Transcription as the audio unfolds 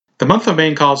month of May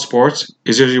in college sports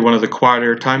is usually one of the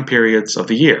quieter time periods of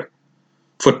the year.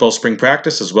 Football spring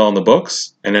practice is well in the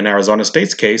books, and in Arizona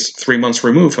State's case, 3 months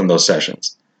removed from those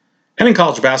sessions. And in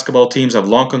college basketball, teams have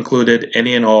long concluded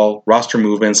any and all roster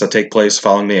movements that take place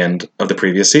following the end of the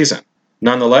previous season.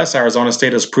 Nonetheless, Arizona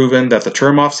State has proven that the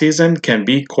term off-season can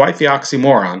be quite the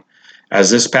oxymoron,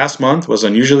 as this past month was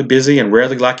unusually busy and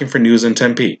rarely lacking for news in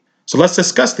Tempe. So let's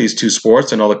discuss these two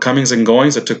sports and all the comings and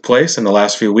goings that took place in the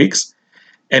last few weeks,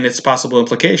 and its possible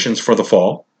implications for the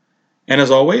fall. And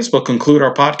as always, we'll conclude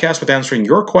our podcast with answering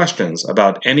your questions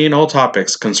about any and all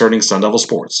topics concerning Sun Devil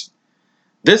sports.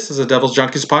 This is the Devil's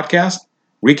Junkies podcast,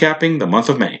 recapping the month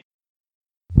of May.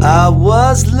 I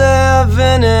was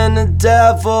living in a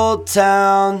devil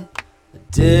town. I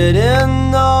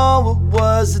didn't know it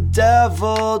was a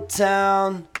devil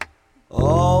town.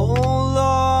 Oh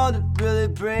Lord, it really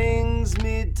brings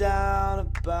me down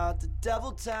about the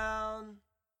devil town.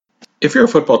 If you're a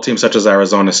football team such as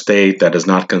Arizona State that is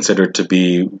not considered to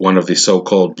be one of the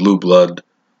so-called blue blood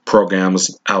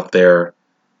programs out there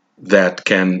that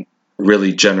can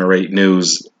really generate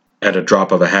news at a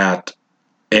drop of a hat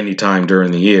anytime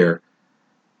during the year,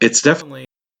 it's definitely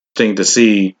interesting to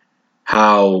see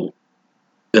how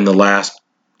in the last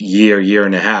year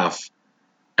and a half,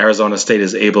 Arizona State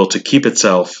is able to keep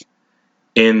itself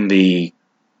in the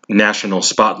national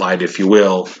spotlight, if you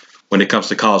will, when it comes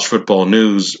to college football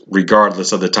news,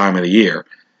 regardless of the time of the year.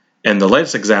 And the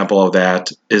latest example of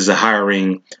that is the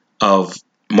hiring of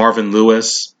Marvin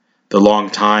Lewis, the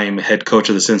longtime head coach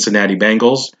of the Cincinnati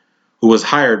Bengals, who was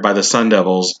hired by the Sun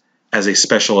Devils as a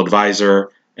special advisor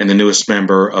and the newest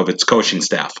member of its coaching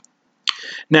staff.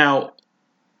 Now,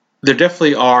 there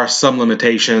definitely are some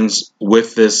limitations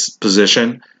with this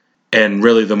position, and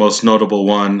really the most notable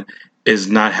one is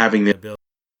not having the ability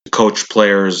to coach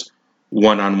players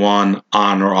one-on-one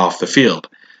on or off the field.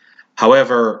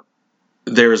 However,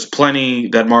 there's plenty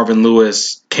that Marvin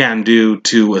Lewis can do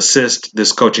to assist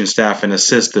this coaching staff and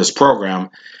assist this program.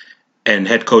 And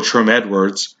head coach Herm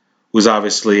Edwards, who's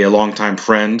obviously a longtime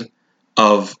friend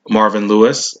of Marvin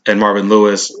Lewis, and Marvin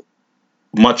Lewis,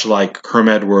 much like Herm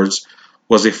Edwards,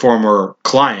 was a former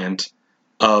client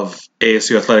of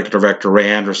ASU Athletic Director Ray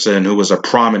Anderson, who was a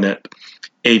prominent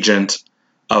agent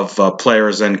of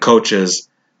players and coaches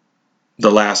the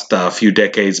last few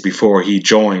decades before he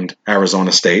joined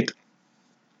Arizona State.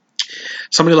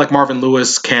 Somebody like Marvin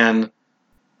Lewis can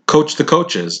coach the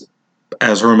coaches,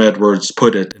 as Herm Edwards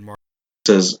put it in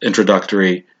Marvin's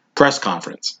introductory press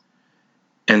conference,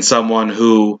 and someone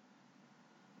who,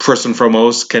 first and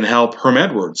foremost, can help Herm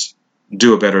Edwards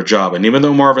do a better job. And even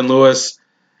though Marvin Lewis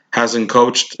hasn't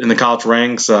coached in the college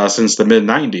ranks since the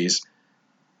mid-90s,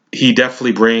 he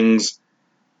definitely brings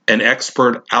an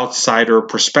expert outsider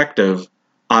perspective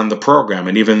on the program.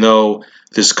 And even though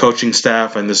this coaching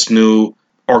staff and this new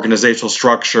organizational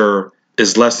structure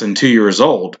is less than 2 years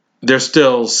old, there's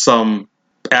still some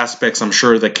aspects, I'm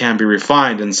sure, that can be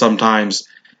refined. And sometimes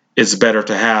it's better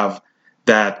to have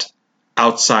that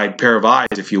outside pair of eyes,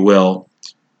 if you will,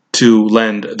 to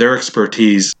lend their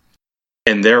expertise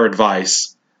and their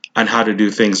advice on how to do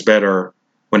things better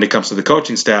when it comes to the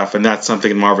coaching staff. And that's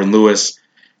something Marvin Lewis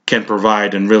can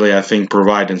provide, and really, I think,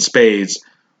 provide in spades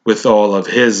with all of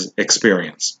his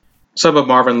experience. Some of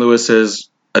Marvin Lewis's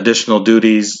additional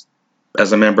duties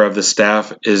as a member of the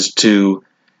staff is to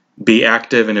be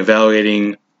active in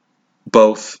evaluating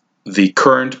both the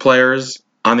current players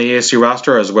on the ASU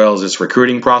roster as well as its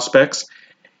recruiting prospects.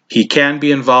 He can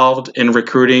be involved in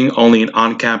recruiting only in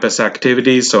on-campus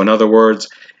activities. So in other words,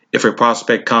 if a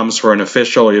prospect comes for an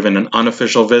official or even an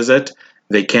unofficial visit,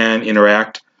 they can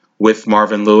interact with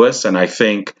Marvin Lewis. And I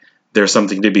think there's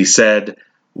something to be said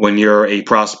when you're a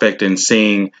prospect and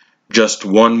seeing just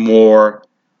one more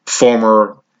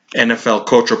former NFL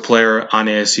coach or player on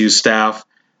ASU staff.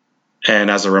 And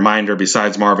as a reminder,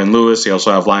 besides Marvin Lewis, you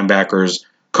also have linebackers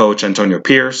coach Antonio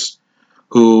Pierce,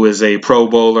 who is a Pro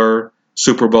Bowler,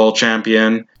 Super Bowl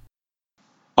champion,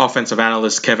 offensive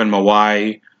analyst Kevin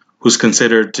Mawai, who's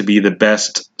considered to be the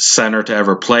best center to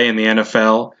ever play in the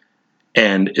NFL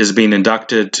and is being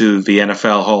inducted to the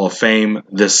NFL Hall of Fame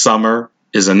this summer,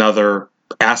 is another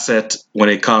asset when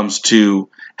it comes to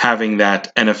having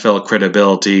that NFL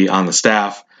credibility on the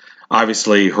staff.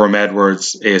 Obviously, Herm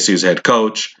Edwards, ASU's head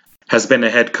coach, has been a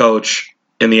head coach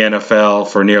in the NFL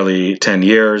for nearly 10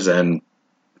 years and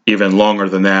even longer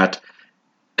than that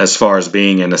as far as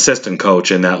being an assistant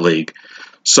coach in that league.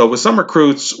 So with some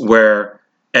recruits where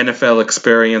NFL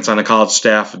experience on a college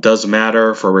staff does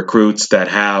matter for recruits that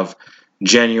have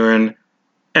genuine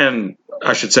and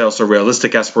I should say also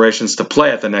realistic aspirations to play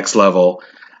at the next level,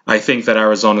 I think that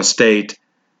Arizona State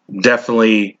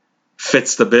definitely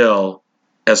fits the bill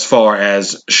as far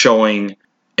as showing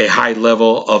a high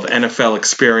level of NFL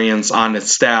experience on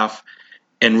its staff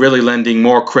and really lending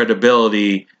more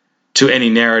credibility to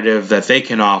any narrative that they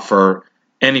can offer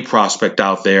any prospect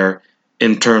out there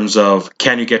in terms of,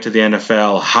 can you get to the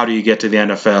NFL? How do you get to the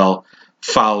NFL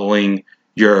following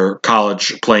your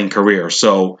college playing career?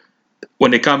 So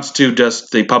when it comes to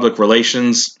just the public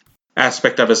relations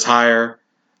aspect of his hire,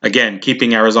 again,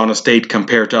 keeping Arizona State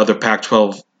compared to other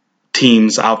Pac-12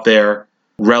 teams out there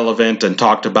relevant and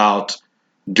talked about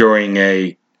during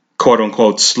a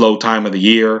quote-unquote slow time of the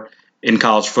year in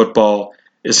college football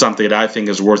is something that I think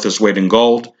is worth its weight in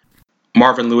gold.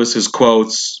 Marvin Lewis's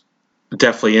quotes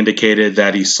definitely indicated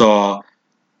that he saw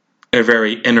a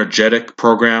very energetic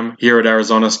program here at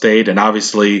Arizona State, and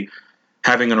obviously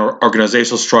having an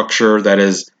organizational structure that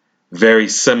is very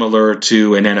similar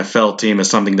to an NFL team is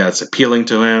something that's appealing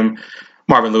to him.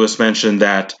 Marvin Lewis mentioned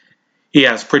that he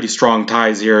has pretty strong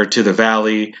ties here to the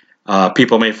Valley.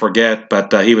 People may forget,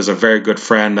 but he was a very good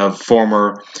friend of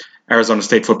former Arizona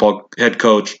State football head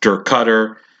coach Dirk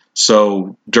Koetter.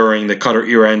 So during the Koetter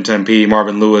era in Tempe,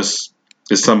 Marvin Lewis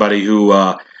is somebody who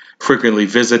frequently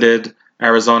visited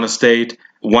Arizona State.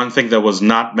 One thing that was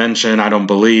not mentioned, I don't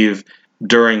believe,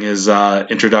 during his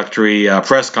introductory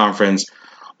press conference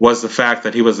was the fact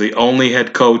that he was the only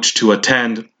head coach to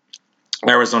attend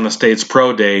Arizona State's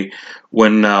pro day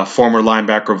when former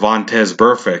linebacker Vontaze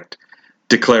Burfict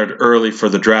declared early for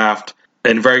the draft.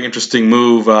 And a very interesting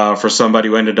move for somebody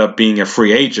who ended up being a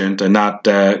free agent and not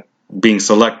being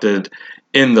selected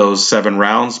in those 7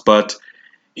 rounds. But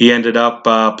he ended up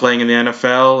playing in the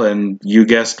NFL, and you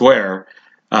guessed where,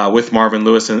 with Marvin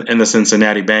Lewis in the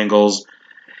Cincinnati Bengals.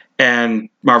 And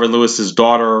Marvin Lewis's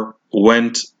daughter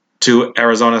went to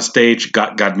Arizona State,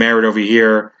 got married over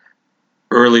here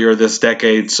earlier this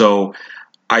decade. So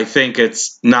I think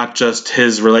it's not just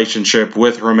his relationship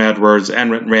with Herm Edwards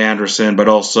and Ray Anderson, but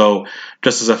also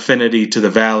just his affinity to the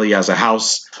Valley as a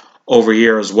house over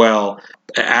here as well,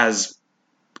 as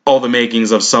all the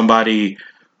makings of somebody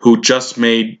who just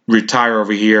may retire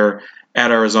over here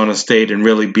at Arizona State and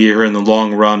really be here in the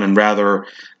long run, and rather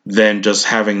than just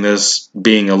having this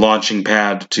being a launching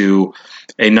pad to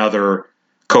another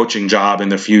coaching job in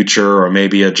the future, or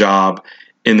maybe a job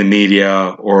in the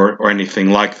media or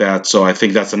anything like that. So I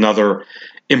think that's another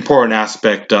important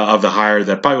aspect of the hire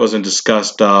that probably wasn't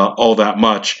discussed all that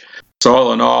much. So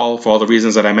all in all, for all the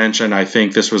reasons that I mentioned, I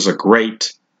think this was a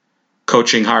great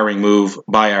coaching hiring move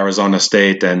by Arizona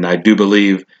State, and I do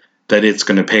believe that it's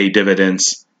going to pay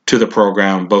dividends to the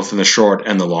program, both in the short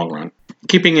and the long run.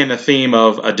 Keeping in a theme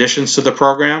of additions to the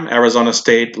program, Arizona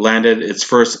State landed its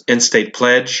first in-state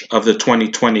pledge of the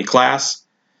 2020 class.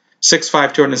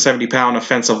 6'5", 270-pound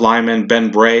offensive lineman Ben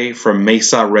Bray from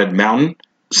Mesa Red Mountain.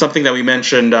 Something that we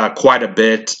mentioned quite a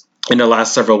bit in the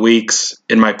last several weeks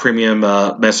in my premium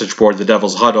message board, The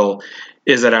Devil's Huddle,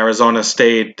 is that Arizona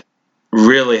State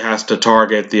really has to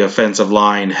target the offensive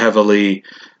line heavily,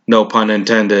 no pun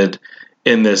intended,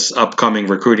 in this upcoming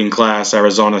recruiting class.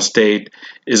 Arizona State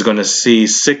is going to see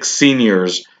 6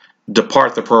 seniors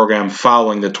depart the program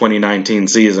following the 2019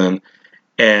 season,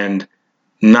 and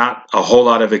not a whole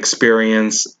lot of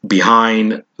experience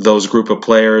behind those group of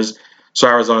players. So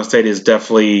Arizona State is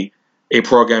definitely a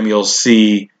program you'll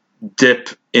see dip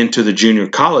into the junior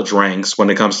college ranks when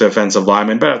it comes to offensive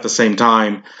linemen. But at the same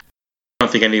time, I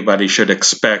don't think anybody should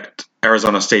expect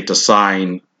Arizona State to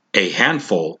sign a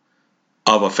handful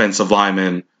of offensive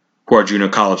linemen who are junior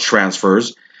college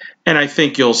transfers. And I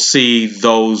think you'll see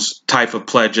those type of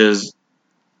pledges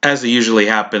as they usually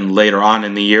happen later on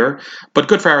in the year. But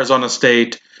good for Arizona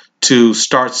State to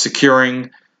start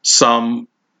securing some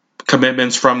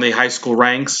commitments from the high school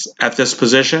ranks at this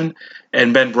position.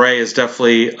 And Ben Bray is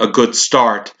definitely a good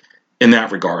start in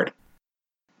that regard.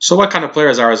 So what kind of player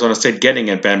is Arizona State getting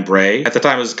at Ben Bray? At the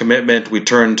time of his commitment, we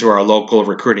turned to our local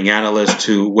recruiting analyst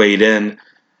who weighed in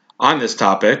on this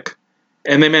topic.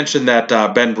 And they mentioned that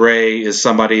Ben Bray is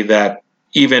somebody that,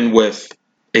 even with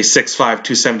a 6'5",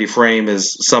 270 frame,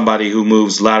 is somebody who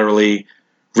moves laterally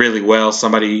really well,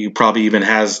 somebody who probably even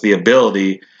has the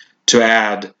ability to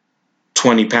add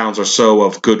 20 pounds or so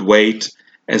of good weight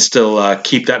and still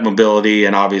keep that mobility,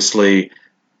 and obviously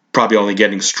probably only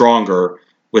getting stronger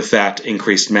with that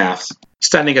increased mass.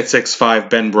 Standing at 6'5",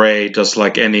 Ben Bray, just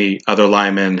like any other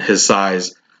lineman his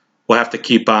size, will have to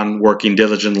keep on working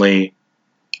diligently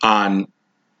on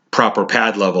proper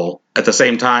pad level. At the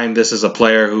same time, this is a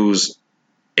player who's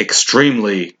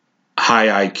extremely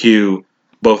high IQ,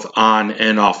 both on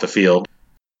and off the field.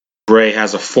 Bray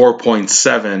has a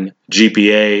 4.7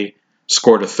 GPA,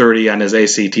 scored a 30 on his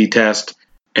ACT test,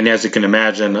 and as you can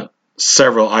imagine,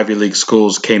 several Ivy League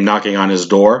schools came knocking on his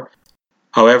door.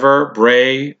 However,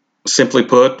 Bray, simply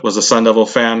put, was a Sun Devil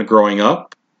fan growing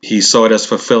up. He saw it as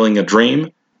fulfilling a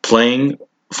dream, playing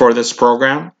for this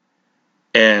program.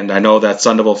 And I know that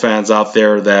Sun Devil fans out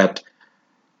there that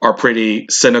are pretty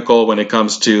cynical when it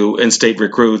comes to in-state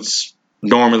recruits,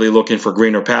 normally looking for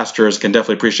greener pastures, can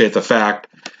definitely appreciate the fact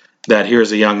that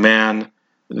here's a young man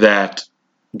that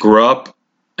grew up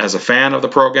as a fan of the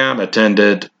program,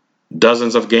 attended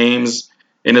dozens of games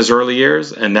in his early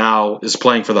years, and now is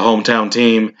playing for the hometown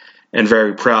team and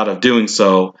very proud of doing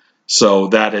so. So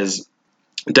that is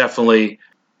definitely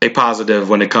a positive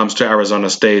when it comes to Arizona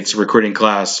State's recruiting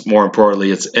class. More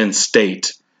importantly, its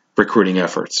in-state recruiting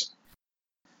efforts.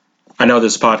 I know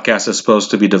this podcast is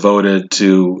supposed to be devoted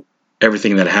to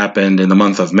everything that happened in the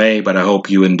month of May, but I hope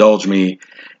you indulge me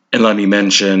and let me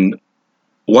mention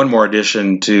one more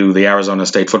addition to the Arizona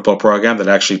State football program that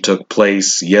actually took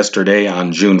place yesterday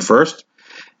on June 1st,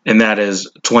 and that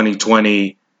is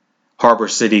 2020 Harbor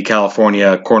City,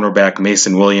 California cornerback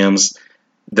Mason Williams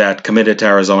that committed to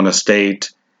Arizona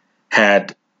State,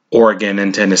 had Oregon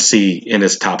and Tennessee in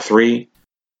his top three.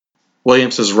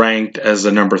 Williams is ranked as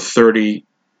the number 30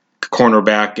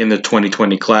 cornerback in the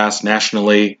 2020 class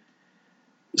nationally.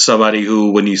 Somebody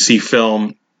who, when you see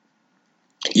film,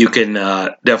 you can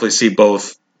definitely see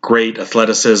both great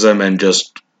athleticism and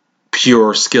just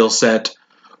pure skill set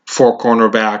for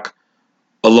cornerback,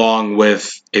 along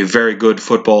with a very good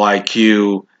football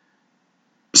IQ.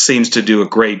 Seems to do a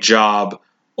great job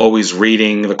always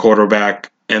reading the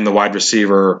quarterback and the wide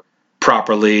receiver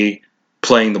properly,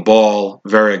 playing the ball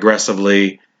very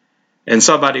aggressively, and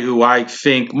somebody who I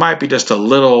think might be just a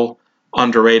little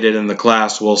underrated in the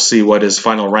class. We'll see what his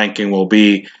final ranking will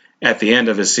be at the end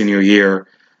of his senior year.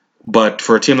 But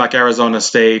for a team like Arizona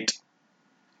State,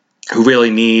 who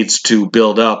really needs to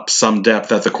build up some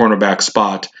depth at the cornerback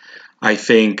spot, I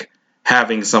think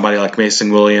having somebody like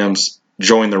Mason Williams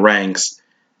join the ranks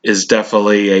is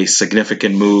definitely a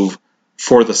significant move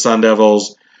for the Sun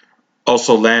Devils.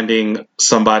 Also landing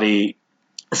somebody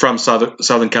from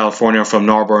Southern California, from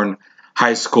Norburn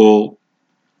High School,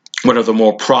 one of the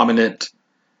more prominent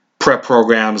prep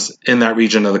programs in that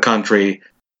region of the country.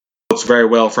 Works very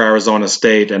well for Arizona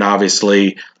State, and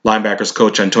obviously linebackers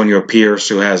coach Antonio Pierce,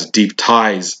 who has deep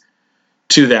ties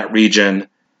to that region,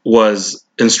 was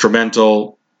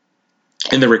instrumental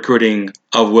in the recruiting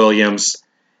of Williams.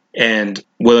 And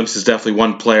Williams is definitely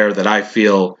one player that I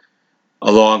feel,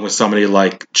 along with somebody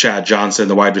like Chad Johnson,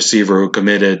 the wide receiver who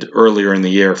committed earlier in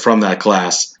the year from that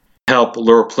class, help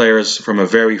lure players from a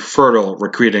very fertile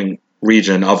recruiting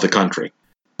region of the country.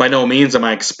 By no means am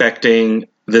I expecting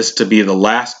this to be the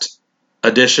last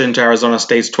addition to Arizona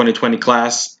State's 2020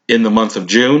 class in the month of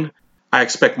June. I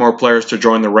expect more players to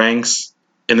join the ranks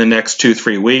in the next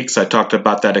 2-3 weeks. I talked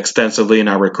about that extensively in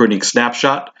our recruiting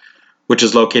snapshot, which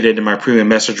is located in my premium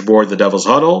message board, The Devil's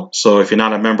Huddle. So if you're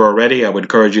not a member already, I would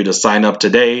encourage you to sign up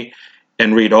today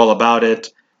and read all about it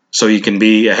so you can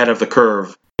be ahead of the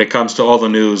curve when it comes to all the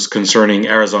news concerning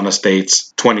Arizona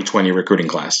State's 2020 recruiting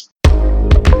class.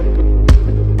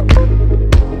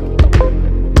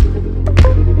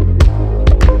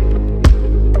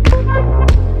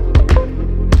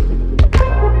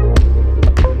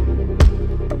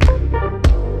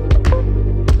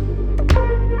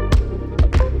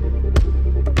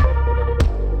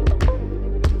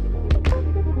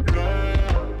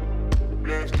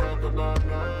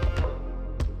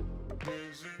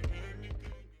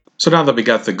 So now that we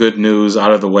got the good news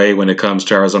out of the way when it comes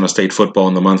to Arizona State football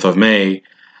in the month of May,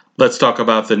 let's talk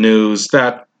about the news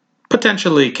that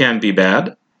potentially can be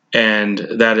bad. And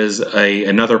that is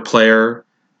another player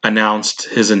announced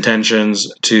his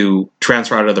intentions to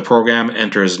transfer out of the program,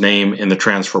 enter his name in the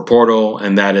transfer portal,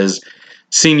 and that is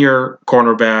senior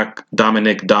cornerback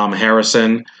Dominic "Dom"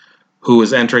 Harrison, who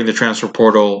is entering the transfer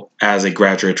portal as a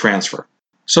graduate transfer.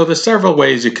 So there's several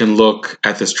ways you can look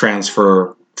at this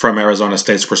transfer from Arizona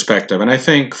State's perspective. And I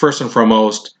think, first and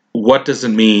foremost, what does it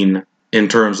mean in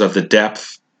terms of the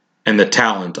depth and the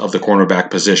talent of the cornerback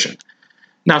position?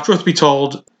 Now, truth be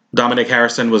told, Dominic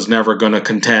Harrison was never going to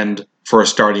contend for a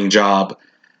starting job.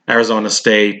 Arizona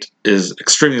State is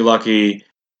extremely lucky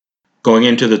going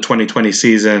into the 2020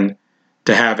 season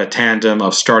to have a tandem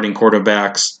of starting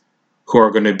quarterbacks who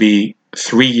are going to be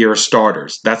 3-year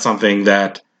starters. That's something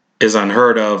that is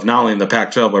unheard of, not only in the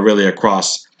Pac-12, but really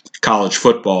across college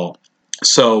football.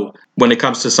 So when it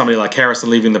comes to somebody like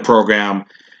Harrison leaving the program,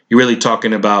 you're really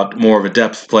talking about more of a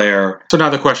depth player. So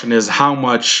now the question is, how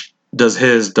much does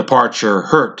his departure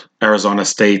hurt Arizona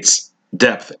State's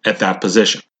depth at that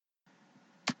position?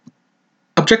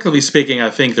 Objectively speaking, I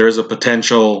think there is a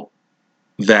potential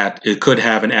that it could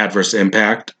have an adverse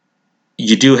impact.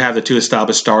 You do have the two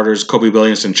established starters, Kobe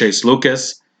Williams and Chase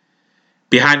Lucas.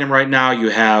 Behind him right now, you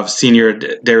have senior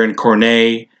Darren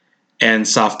Cornet and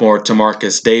sophomore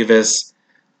Tamarcus Davis.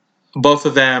 Both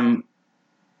of them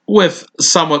with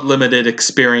somewhat limited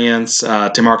experience.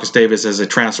 Tamarcus Davis is a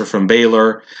transfer from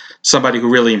Baylor, somebody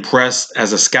who really impressed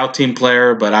as a scout team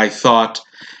player, but I thought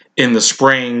in the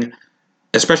spring,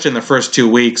 especially in the first 2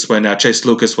 weeks when Chase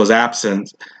Lucas was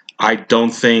absent, I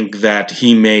don't think that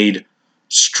he made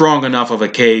strong enough of a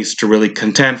case to really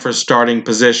contend for starting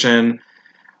position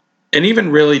and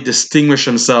even really distinguish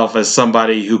himself as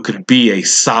somebody who could be a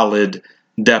solid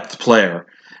depth player.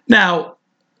 Now,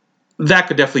 that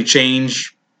could definitely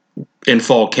change in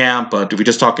fall camp, but if we're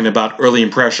just talking about early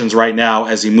impressions right now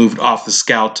as he moved off the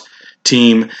scout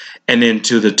team and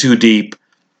into the two deep,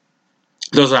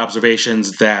 those are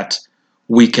observations that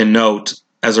we can note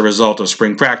as a result of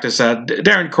spring practice.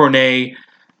 Darren Cornet,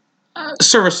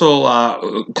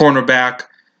 serviceable cornerback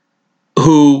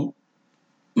who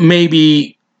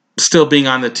maybe still being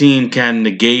on the team can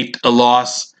negate a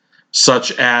loss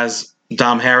such as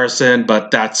Dom Harrison,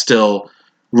 but that still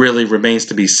really remains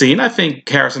to be seen. I think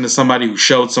Harrison is somebody who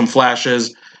showed some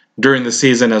flashes during the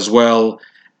season as well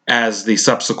as the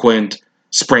subsequent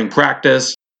spring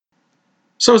practice.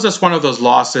 So it's just one of those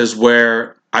losses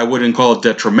where I wouldn't call it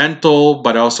detrimental,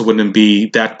 but I also wouldn't be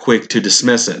that quick to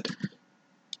dismiss it.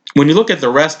 When you look at the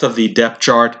rest of the depth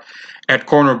chart at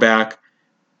cornerback,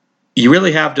 you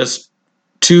really have just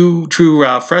two true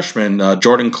freshmen,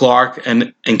 Jordan Clark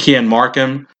and Kian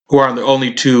Markham, who are the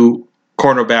only two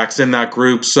cornerbacks in that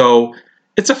group. So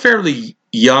it's a fairly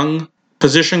young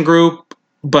position group,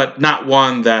 but not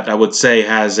one that I would say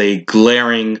has a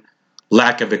glaring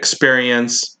lack of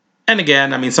experience. And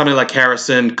again, I mean, somebody like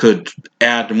Harrison could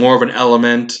add more of an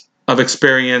element of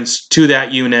experience to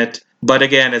that unit. But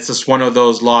again, it's just one of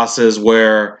those losses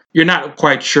where you're not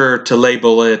quite sure to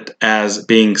label it as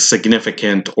being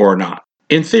significant or not.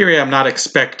 In theory, I'm not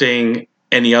expecting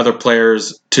any other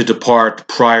players to depart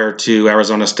prior to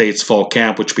Arizona State's fall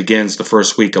camp, which begins the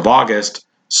first week of August.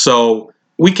 So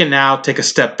we can now take a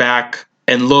step back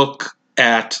and look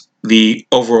at the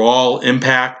overall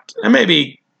impact, and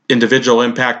maybe individual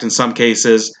impact in some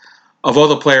cases, of all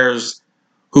the players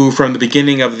who from the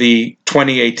beginning of the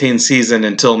 2018 season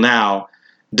until now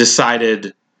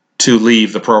decided to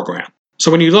leave the program.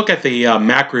 So when you look at the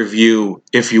MAC review,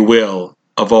 if you will,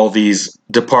 of all these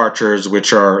departures,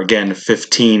 which are, again,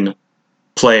 15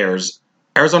 players,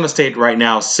 Arizona State right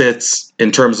now sits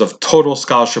in terms of total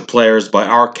scholarship players by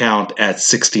our count at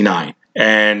 69.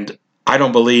 And I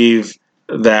don't believe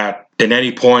that at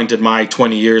any point in my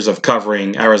 20 years of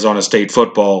covering Arizona State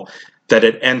football that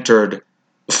it entered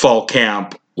fall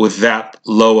camp with that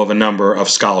low of a number of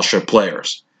scholarship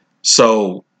players.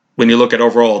 So when you look at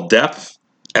overall depth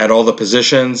at all the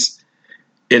positions,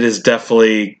 it is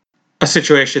definitely a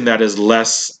situation that is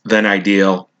less than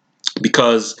ideal,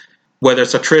 because whether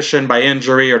it's attrition by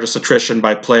injury or just attrition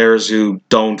by players who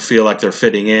don't feel like they're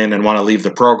fitting in and want to leave the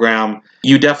program,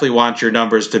 you definitely want your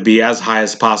numbers to be as high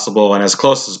as possible and as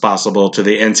close as possible to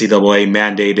the NCAA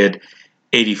mandated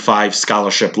 85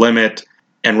 scholarship limit.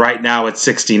 And right now at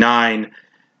 69,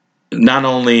 not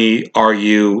only are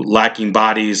you lacking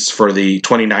bodies for the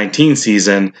 2019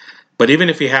 season, but even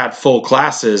if you had full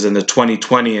classes in the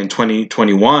 2020 and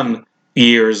 2021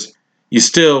 years, you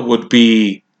still would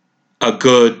be a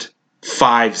good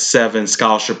 5-7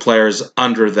 scholarship players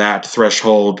under that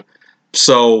threshold.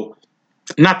 So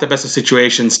not the best of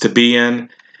situations to be in.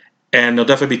 And I'll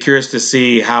definitely be curious to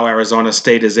see how Arizona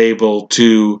State is able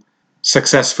to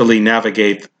successfully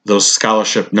navigate those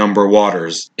scholarship number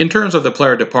waters. In terms of the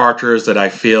player departures that I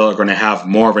feel are going to have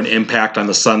more of an impact on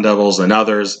the Sun Devils than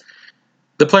others,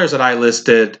 the players that I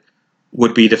listed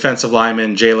would be defensive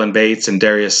linemen Jalen Bates and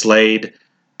Darius Slade,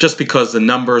 just because the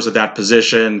numbers of that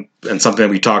position, and something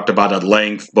that we talked about at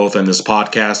length, both in this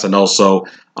podcast and also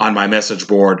on my message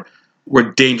board,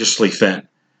 were dangerously thin.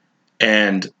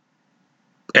 And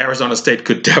Arizona State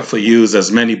could definitely use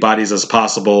as many bodies as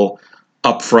possible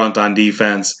up front on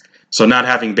defense. So not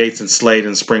having Bates and Slade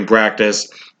in spring practice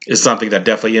is something that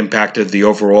definitely impacted the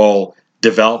overall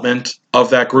development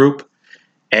of that group,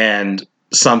 and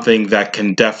something that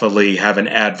can definitely have an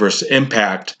adverse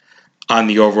impact on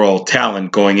the overall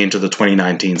talent going into the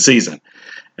 2019 season.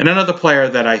 And another player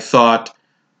that I thought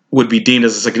would be deemed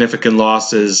as a significant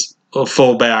loss is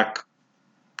fullback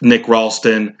Nick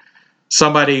Ralston,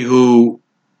 somebody who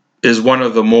is one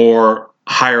of the more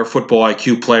higher football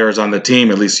IQ players on the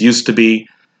team, at least used to be,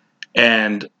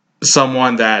 and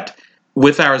someone that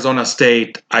with Arizona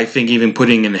State, I think even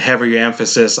putting in heavier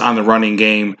emphasis on the running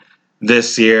game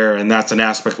this year, and that's an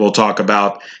aspect we'll talk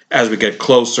about as we get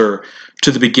closer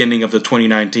to the beginning of the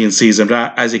 2019 season.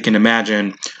 But as you can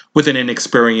imagine, with an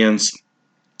inexperienced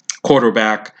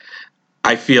quarterback,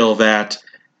 I feel that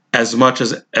as much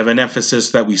as of an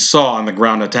emphasis that we saw on the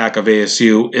ground attack of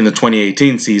ASU in the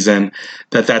 2018 season,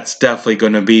 that's definitely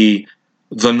going to be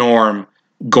the norm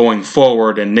going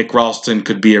forward, and Nick Ralston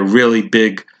could be a really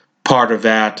big part of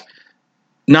that,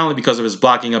 not only because of his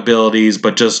blocking abilities,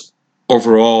 but just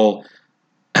overall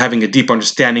having a deep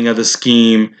understanding of the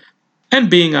scheme and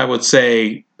being, I would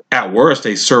say, at worst,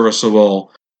 a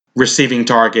serviceable receiving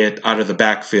target out of the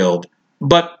backfield.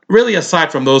 But really,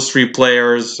 aside from those three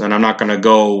players, and I'm not going to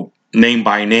go name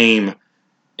by name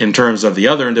in terms of the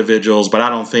other individuals, but I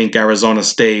don't think Arizona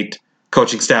State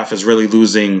coaching staff is really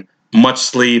losing much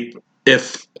sleep,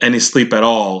 if any sleep at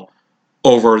all,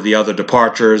 over the other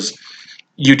departures.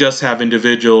 You just have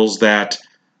individuals that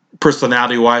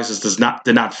personality-wise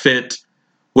did not fit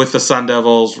with the Sun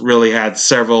Devils, really had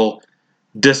several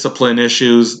discipline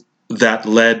issues that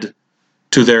led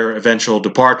to their eventual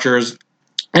departures.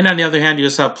 And on the other hand, you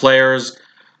just have players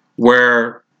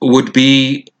where would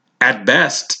be, at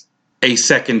best, a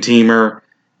second teamer,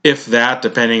 if that,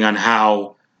 depending on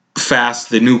how fast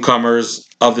the newcomers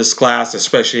of this class,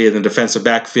 especially in the defensive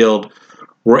backfield,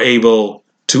 were able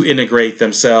to integrate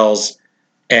themselves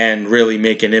and really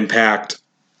make an impact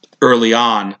early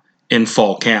on in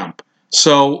fall camp.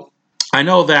 So I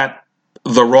know that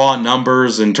the raw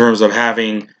numbers in terms of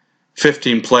having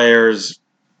 15 players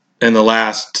in the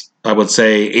last, I would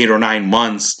say, 8 or 9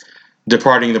 months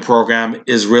departing the program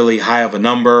is really high of a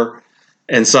number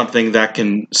and something that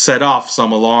can set off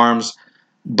some alarms.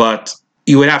 But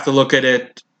you would have to look at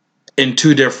it in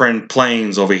two different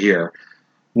planes over here.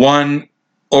 One,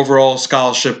 overall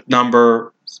scholarship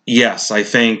number, yes, I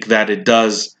think that it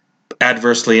does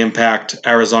adversely impact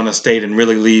Arizona State and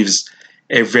really leaves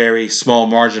a very small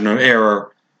margin of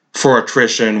error for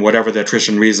attrition, whatever the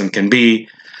attrition reason can be.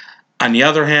 On the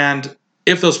other hand,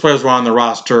 if those players were on the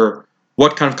roster,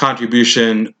 what kind of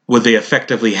contribution would they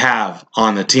effectively have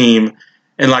on the team?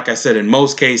 And like I said, in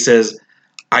most cases,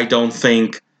 I don't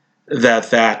think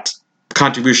that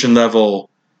contribution level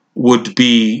would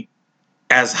be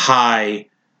as high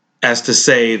as to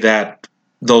say that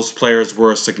those players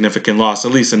were a significant loss,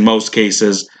 at least in most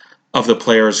cases, of the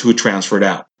players who transferred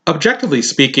out. Objectively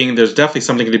speaking, there's definitely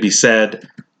something to be said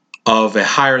of a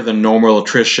higher than normal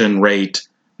attrition rate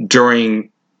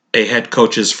during a head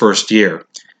coach's first year.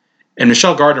 And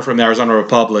Michelle Gardner from the Arizona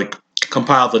Republic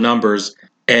compiled the numbers,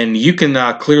 and you can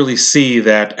clearly see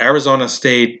that Arizona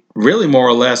State really more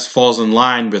or less falls in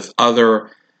line with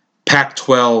other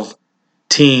Pac-12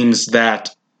 teams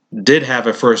that did have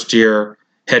a first-year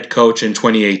head coach in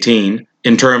 2018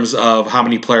 in terms of how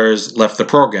many players left the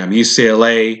program.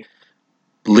 UCLA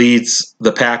leads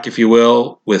the pack, if you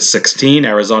will, with 16.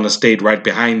 Arizona State right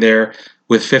behind there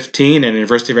with 15, and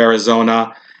University of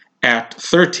Arizona at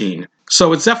 13.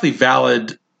 So it's definitely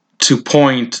valid to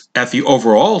point at the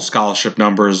overall scholarship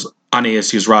numbers on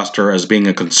ASU's roster as being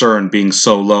a concern, being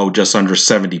so low, just under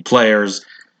 70 players.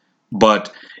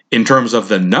 But in terms of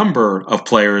the number of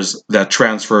players that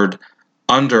transferred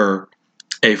under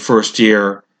a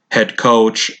first-year head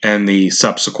coach and the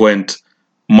subsequent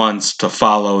months to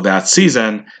follow that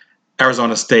season,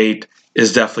 Arizona State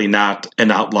is definitely not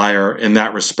an outlier in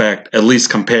that respect, at least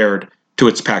compared to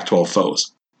its Pac-12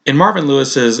 foes. In Marvin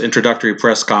Lewis's introductory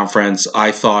press conference,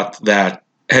 I thought that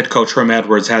head coach Herm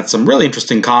Edwards had some really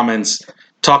interesting comments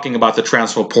talking about the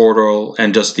transfer portal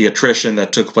and just the attrition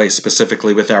that took place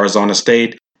specifically with Arizona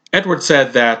State. Edwards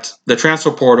said that the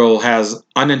transfer portal has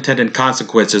unintended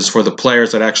consequences for the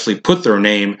players that actually put their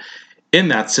name in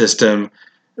that system,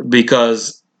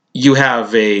 because you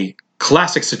have a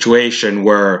classic situation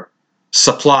where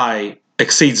supply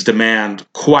exceeds demand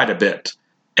quite a bit.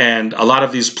 And a lot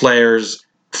of these players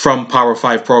from Power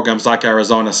 5 programs like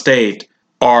Arizona State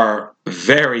are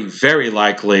very, very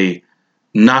likely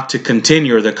not to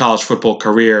continue their college football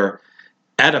career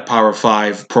at a Power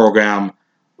 5 program,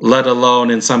 let alone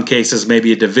in some cases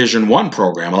maybe a Division I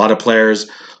program. A lot of players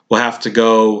will have to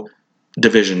go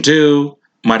Division II,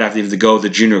 might have to go the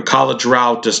junior college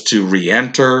route just to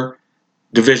re-enter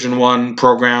Division I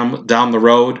program down the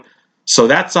road. So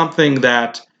that's something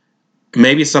that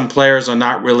maybe some players are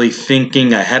not really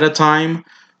thinking ahead of time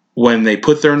when they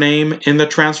put their name in the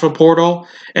transfer portal.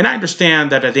 And I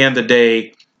understand that at the end of the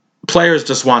day, players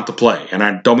just want to play. And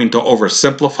I don't mean to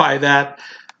oversimplify that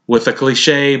with a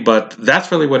cliche, but that's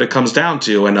really what it comes down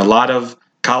to. And a lot of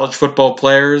college football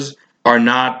players are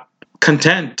not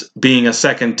content being a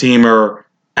second teamer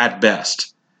at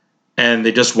best. And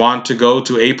they just want to go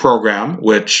to a program,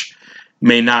 which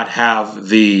may not have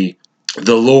the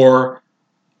lure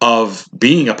of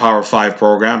being a Power 5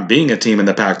 program, being a team in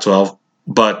the Pac-12,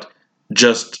 but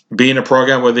just being a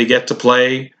program where they get to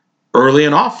play early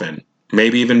and often,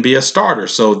 maybe even be a starter.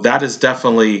 So that is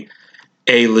definitely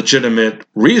a legitimate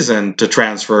reason to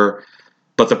transfer.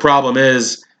 But the problem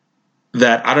is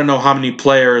that I don't know how many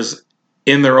players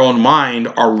in their own mind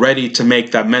are ready to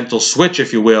make that mental switch,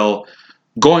 if you will,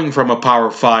 going from a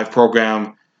Power 5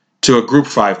 program to a Group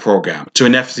 5 program, to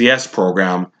an FCS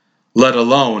program, let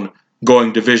alone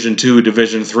going Division II,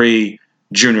 Division III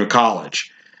junior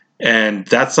college. And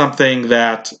that's something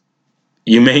that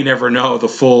you may never know the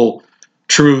full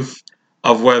truth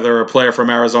of whether a player from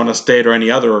Arizona State or any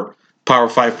other Power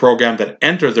 5 program that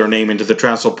entered their name into the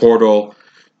transfer portal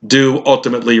do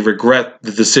ultimately regret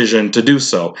the decision to do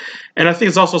so. And I think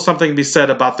it's also something to be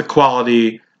said about the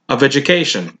quality of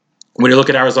education. When you look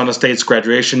at Arizona State's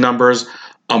graduation numbers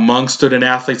among student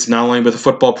athletes, not only with the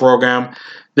football program,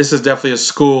 this is definitely a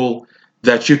school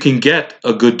that you can get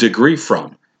a good degree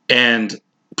from. And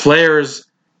players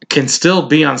can still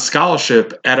be on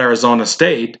scholarship at Arizona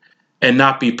State and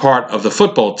not be part of the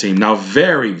football team. Now,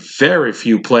 very, very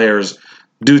few players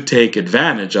do take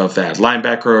advantage of that.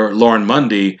 Linebacker Lauren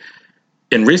Mundy,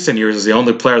 in recent years, is the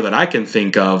only player that I can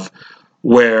think of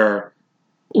where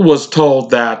was told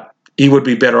that he would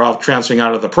be better off transferring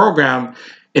out of the program,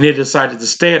 and he decided to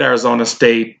stay at Arizona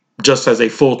State just as a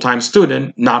full-time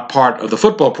student, not part of the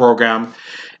football program,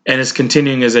 and is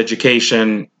continuing his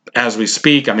education as we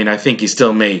speak. I mean, I think he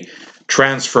still may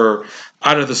transfer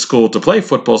out of the school to play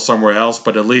football somewhere else,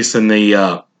 but at least in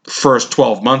the first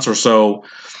 12 months or so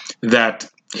that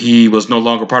he was no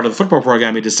longer part of the football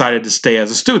program, he decided to stay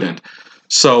as a student.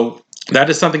 So that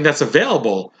is something that's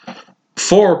available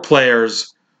for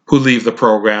players who leave the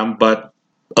program, but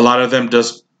a lot of them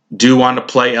just do want to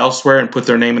play elsewhere and put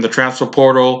their name in the transfer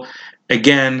portal.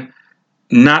 Again,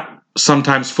 not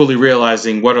sometimes fully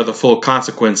realizing what are the full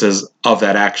consequences of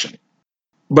that action.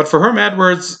 But for Herm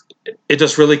Edwards, it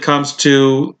just really comes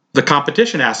to the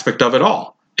competition aspect of it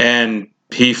all. And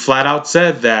he flat out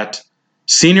said that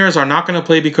seniors are not going to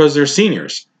play because they're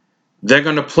seniors. They're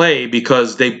going to play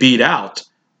because they beat out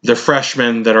the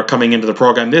freshmen that are coming into the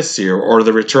program this year or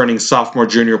the returning sophomore,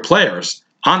 junior players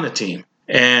on the team.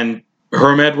 And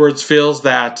Herm Edwards feels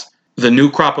that the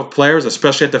new crop of players,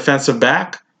 especially at defensive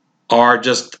back, are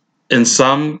just, in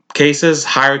some cases,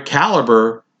 higher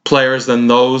caliber players than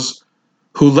those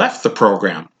who left the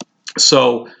program.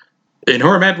 So in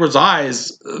Herm Edwards'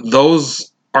 eyes,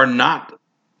 those are not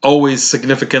always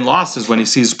significant losses when he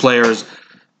sees players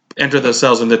enter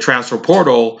themselves in the transfer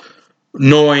portal,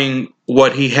 knowing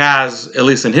what he has, at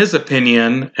least in his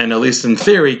opinion, and at least in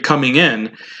theory, coming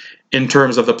in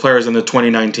terms of the players in the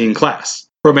 2019 class.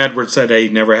 Herm Edwards said he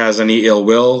never has any ill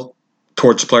will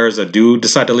towards players that do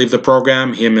decide to leave the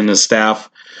program. Him and his staff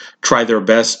try their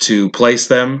best to place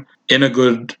them in a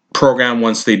good program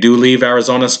once they do leave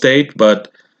Arizona State.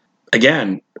 But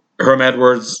again, Herm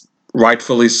Edwards,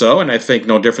 rightfully so, and I think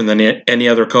no different than any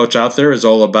other coach out there, is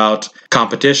all about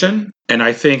competition. And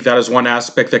I think that is one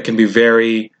aspect that can be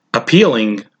very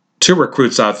appealing to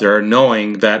recruits out there,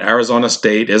 knowing that Arizona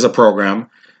State is a program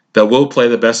that will play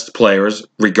the best players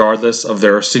regardless of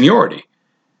their seniority.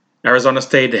 Arizona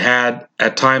State had,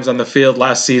 at times on the field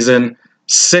last season,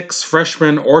 6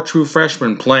 freshmen or true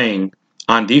freshmen playing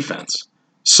on defense.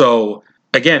 So,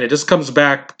 again, it just comes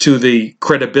back to the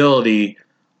credibility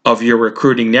of your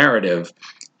recruiting narrative.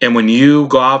 And when you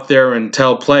go out there and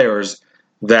tell players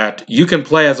that you can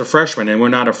play as a freshman and we're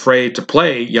not afraid to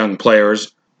play young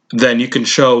players, then you can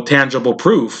show tangible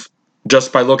proof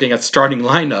just by looking at starting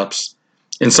lineups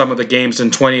in some of the games in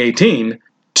 2018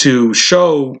 to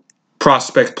show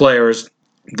prospect players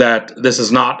that this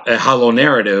is not a hollow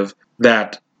narrative,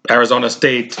 that Arizona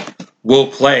State will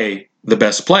play the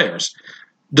best players.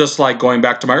 Just like going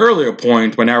back to my earlier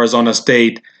point, when Arizona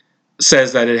State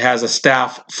says that it has a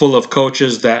staff full of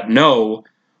coaches that know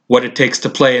what it takes to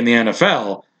play in the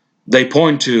NFL, they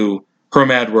point to Herm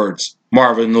Edwards,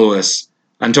 Marvin Lewis,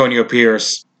 Antonio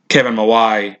Pierce, Kevin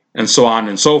Mawai, and so on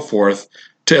and so forth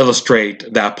to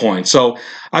illustrate that point. So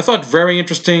I thought very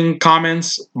interesting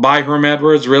comments by Herm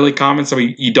Edwards, really comments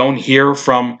that you don't hear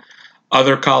from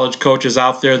other college coaches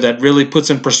out there, that really puts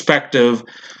in perspective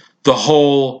the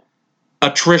whole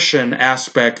attrition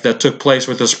aspect that took place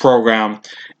with this program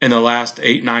in the last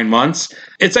 8-9 months.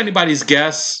 It's anybody's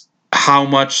guess how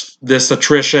much this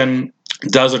attrition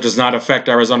does or does not affect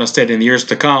Arizona State in the years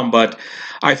to come, but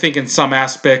I think in some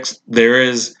aspects there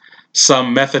is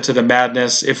some method to the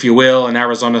madness, if you will, and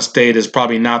Arizona State is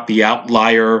probably not the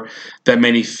outlier that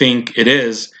many think it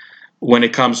is when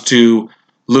it comes to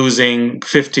losing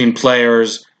 15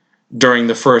 players during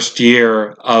the first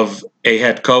year of a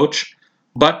head coach.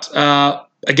 But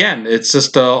again, it's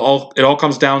just it all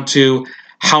comes down to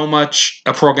how much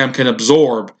a program can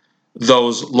absorb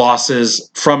those losses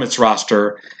from its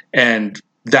roster, and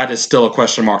that is still a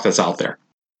question mark that's out there.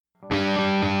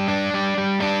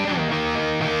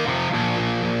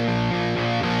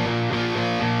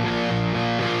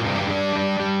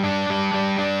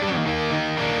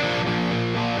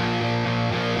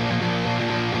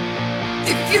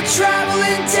 If you're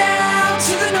traveling down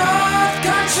to the North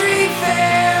Country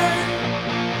Fair,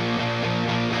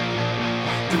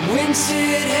 the wind sit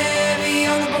heavy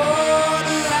on the borderline.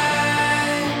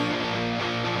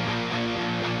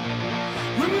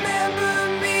 Remember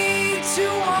me to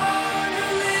one who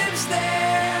lives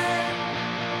there.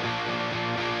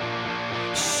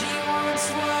 She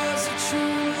once was a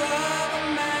true love of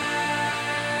mine.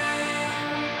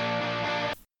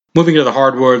 Moving to the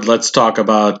hardwood, let's talk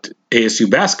about ASU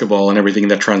basketball and everything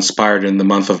that transpired in the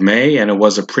month of May, and it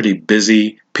was a pretty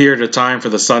busy period of time for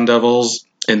the Sun Devils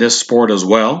in this sport as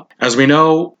well. As we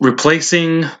know,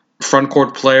 replacing front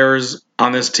court players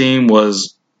on this team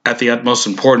was at the utmost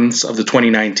importance of the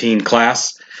 2019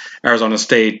 class. Arizona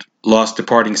State lost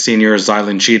departing seniors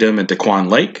Zylan Cheatham and Daquan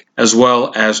Lake, as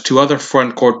well as two other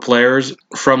front court players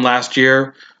from last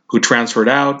year who transferred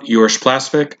out, Juraj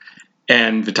Plaskovic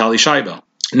and Vitaly Shaibel.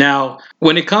 Now,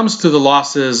 when it comes to the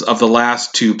losses of the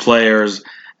last two players,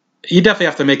 you definitely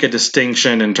have to make a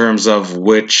distinction in terms of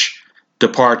which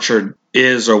departure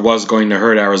is or was going to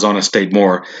hurt Arizona State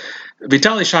more.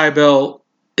 Vitaly Shaibel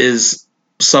is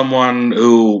someone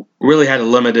who really had a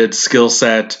limited skill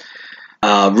set.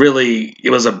 Really, it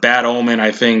was a bad omen,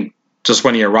 I think, just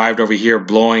when he arrived over here,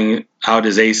 blowing out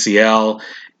his ACL,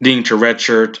 needing to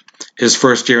redshirt his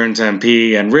first year in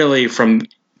Tempe, and really from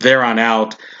there on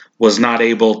out was not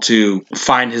able to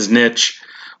find his niche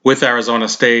with Arizona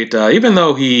State, even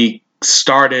though he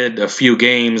started a few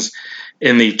games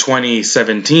in the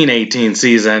 2017-18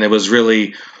 season. It was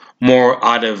really more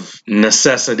out of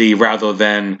necessity rather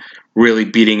than really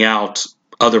beating out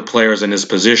other players in his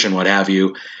position, what have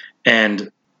you.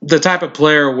 And the type of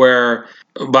player where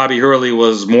Bobby Hurley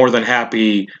was more than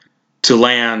happy to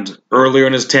land earlier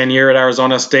in his tenure at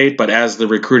Arizona State, but as the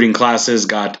recruiting classes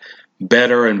got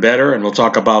better and better, and we'll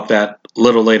talk about that a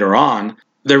little later on,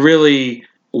 there really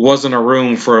wasn't a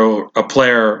room for a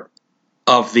player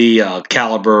of the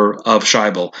caliber of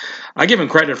Shaibel. I give him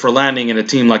credit for landing in a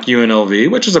team like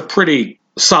UNLV, which is a pretty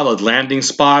solid landing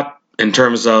spot in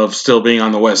terms of still being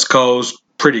on the West Coast,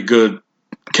 pretty good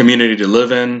community to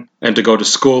live in and to go to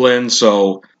school in.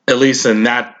 So at least in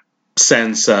that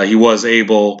sense, he was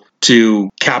able to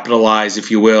capitalize,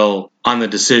 if you will, on the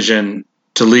decision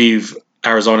to leave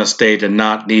Arizona State and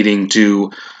not needing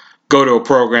to go to a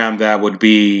program that would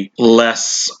be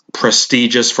less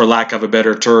prestigious, for lack of a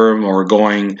better term, or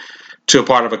going to a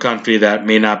part of a country that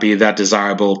may not be that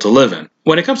desirable to live in.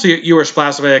 When it comes to Juraj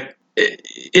Plaskovic,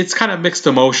 it's kind of mixed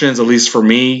emotions, at least for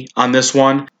me, on this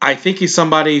one. I think he's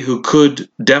somebody who could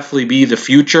definitely be the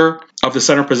future of the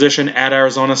center position at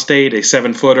Arizona State, a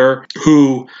 7-footer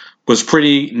who was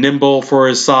pretty nimble for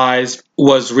his size,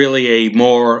 was really a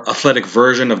more athletic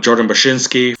version of Jordan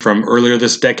Bashinsky from earlier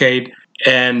this decade,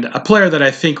 and a player that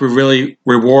I think would really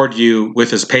reward you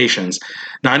with his patience.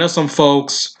 Now, I know some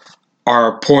folks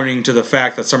are pointing to the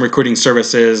fact that some recruiting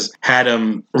services had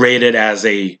him rated as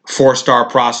a 4-star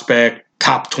prospect,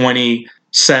 top 20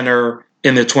 center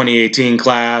in the 2018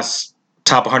 class,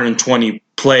 top 120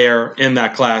 player in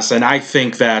that class. And I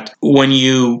think that when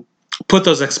you put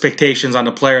those expectations on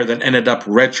a player that ended up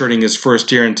redshirting his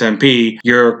first year in Tempe,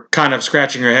 you're kind of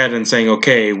scratching your head and saying,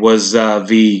 okay, was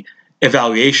the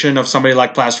evaluation of somebody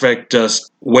like Plaskovic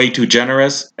just way too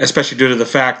generous, especially due to the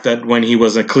fact that when he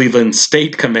was a Cleveland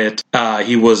State commit,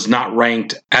 he was not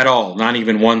ranked at all, not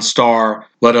even 1 star,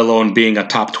 let alone being a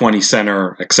top 20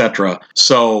 center, etc.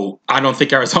 So I don't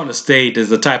think Arizona State is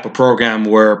the type of program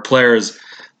where players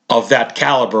of that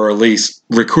caliber, at least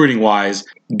recruiting-wise,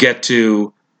 get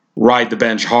to ride the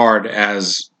bench hard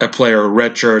as a player who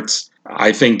redshirts.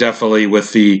 I think definitely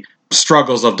with the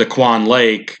struggles of Daquan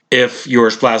Lake, if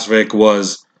Juraj Plaskovic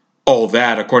was all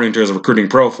that according to his recruiting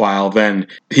profile, then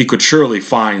he could surely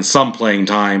find some playing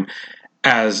time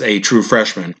as a true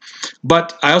freshman.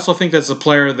 But I also think that's a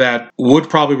player that would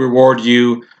probably reward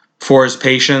you for his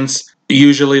patience.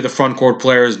 Usually the front court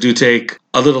players do take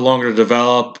a little longer to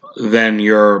develop than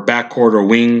your backcourt or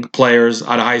wing players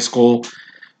out of high school.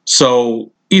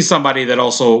 So he's somebody that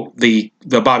also the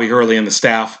Bobby Hurley and the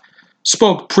staff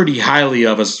spoke pretty highly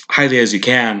of, as highly as you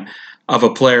can, of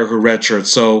a player who redshirts.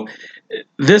 So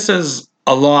this is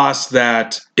a loss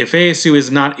that if ASU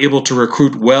is not able to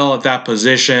recruit well at that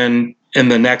position in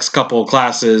the next couple of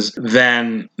classes,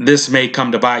 then this may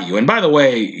come to bite you. And by the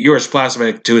way, Uros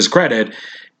Plavsic, to his credit,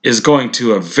 is going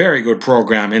to a very good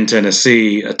program in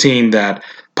Tennessee, a team that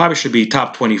probably should be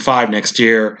top 25 next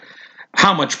year.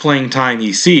 How much playing time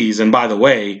he sees, and by the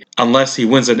way, unless he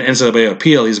wins an NCAA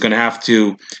appeal, he's going to have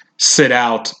to sit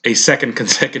out a second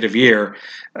consecutive year.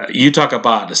 You talk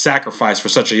about a sacrifice for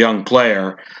such a young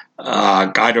player.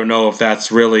 I don't know if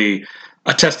that's really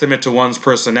a testament to one's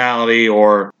personality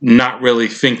or not really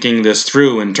thinking this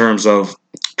through in terms of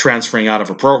transferring out of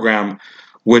a program,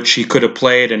 which he could have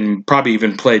played and probably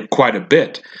even played quite a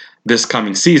bit this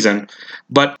coming season.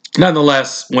 But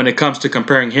nonetheless, when it comes to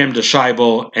comparing him to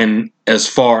Scheibel and as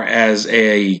far as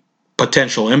a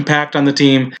potential impact on the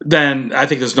team, then I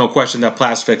think there's no question that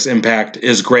Plavsic's impact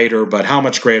is greater, but how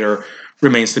much greater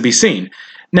remains to be seen.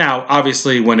 Now,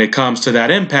 obviously, when it comes to that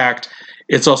impact,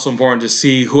 it's also important to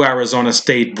see who Arizona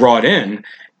State brought in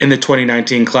the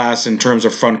 2019 class in terms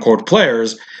of front court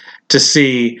players to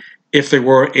see if they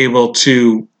were able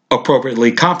to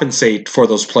appropriately compensate for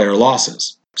those player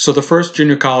losses. So the first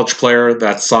junior college player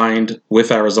that signed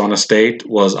with Arizona State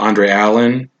was Andre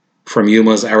Allen from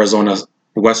Yuma's Arizona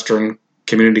Western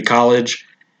Community College,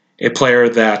 a player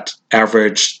that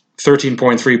averaged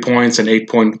 13.3 points and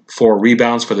 8.4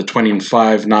 rebounds for the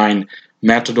 25-9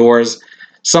 Matadors.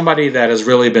 Somebody that has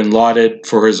really been lauded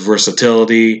for his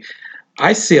versatility.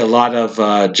 I see a lot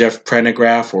of Jeff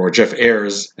Prendergraph, or Jeff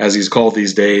Ayers, as he's called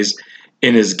these days,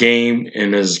 in his game,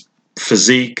 in his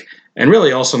physique, and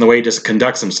really also in the way he just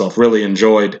conducts himself. Really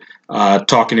enjoyed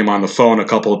talking to him on the phone a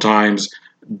couple of times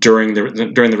during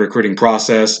the recruiting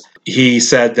process. He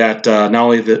said that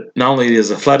not only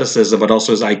his athleticism, but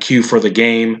also his IQ for the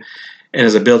game and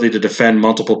his ability to defend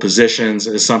multiple positions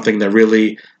is something that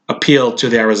really appealed to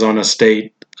the Arizona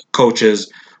State coaches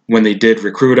when they did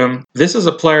recruit him. This is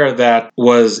a player that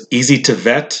was easy to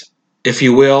vet, if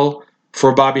you will,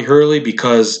 for Bobby Hurley,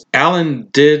 because Allen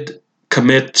did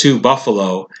commit to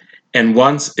Buffalo, and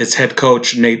once its head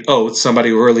coach, Nate Oates, somebody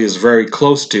who Hurley is very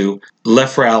close to,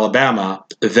 left for Alabama,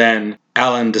 then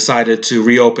Allen decided to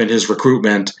reopen his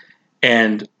recruitment,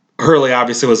 and Hurley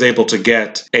obviously was able to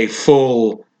get a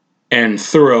full and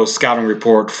thorough scouting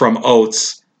report from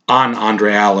Oates on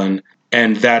Andre Allen,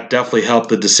 and that definitely helped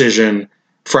the decision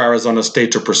for Arizona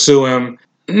State to pursue him.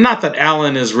 Not that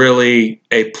Allen is really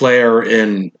a player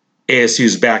in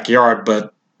ASU's backyard,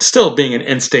 but still being an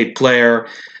in-state player,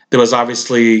 there was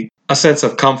obviously a sense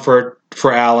of comfort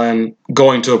for Allen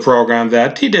going to a program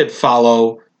that he did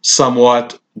follow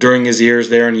somewhat during his years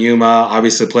there in Yuma,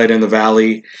 obviously played in the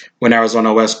Valley when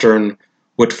Arizona Western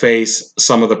would face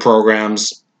some of the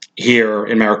programs here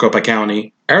in Maricopa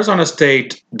County. Arizona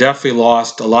State definitely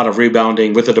lost a lot of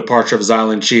rebounding with the departure of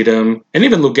Zylan Cheatham, and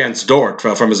even Luguentz Dort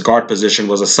from his guard position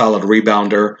was a solid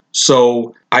rebounder.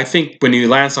 So I think when you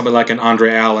land somebody like an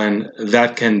Andre Allen,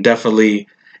 that can definitely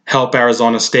help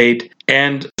Arizona State.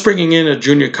 And bringing in a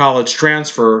junior college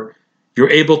transfer, you're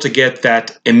able to get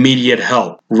that immediate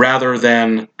help rather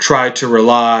than try to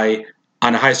rely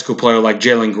on a high school player like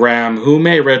Jalen Graham, who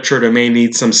may redshirt or may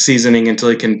need some seasoning until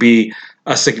he can be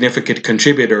a significant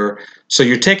contributor. So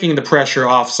you're taking the pressure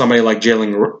off somebody like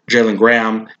Jalen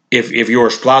Graham. If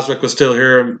Uros Plavsic was still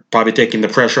here, probably taking the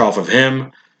pressure off of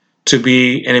him to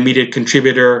be an immediate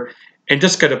contributor, and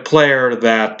just get a player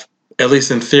that, at least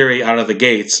in theory, out of the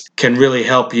gates, can really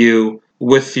help you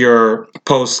with your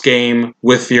post game,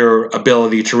 with your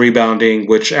ability to rebounding,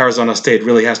 which Arizona State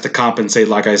really has to compensate,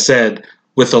 like I said,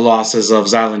 with the losses of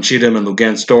Zylan Cheatham and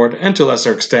Luguentz Dort, and to a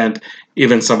lesser extent,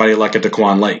 even somebody like a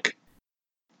Daquan Lake.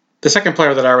 The second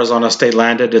player that Arizona State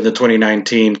landed in the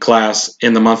 2019 class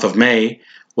in the month of May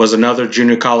was another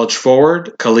junior college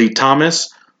forward, Khalid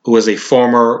Thomas, who was a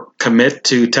former commit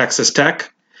to Texas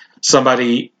Tech,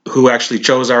 somebody who actually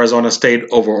chose Arizona State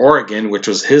over Oregon, which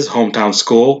was his hometown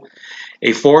school,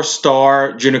 a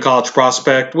 4-star junior college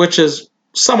prospect, which is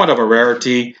somewhat of a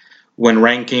rarity when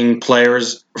ranking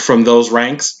players from those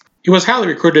ranks. He was highly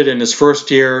recruited in his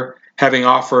first year, having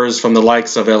offers from the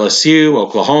likes of LSU,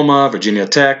 Oklahoma, Virginia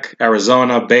Tech,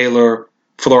 Arizona, Baylor,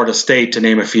 Florida State, to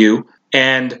name a few.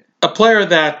 And a player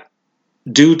that,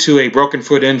 due to a broken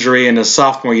foot injury in his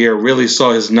sophomore year, really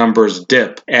saw his numbers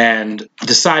dip and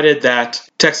decided that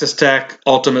Texas Tech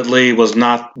ultimately was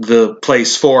not the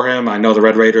place for him. I know the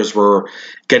Red Raiders were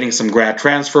getting some grad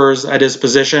transfers at his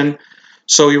position.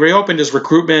 So he reopened his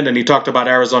recruitment, and he talked about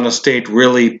Arizona State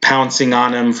really pouncing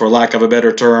on him, for lack of a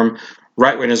better term,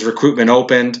 right when his recruitment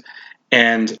opened.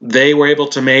 And they were able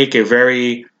to make a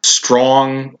very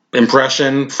strong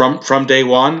impression from day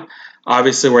one.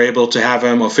 Obviously, we're able to have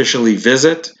him officially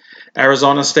visit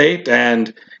Arizona State,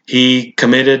 and he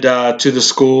committed to the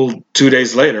school 2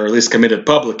 days later, or at least committed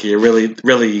publicly.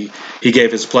 Really, he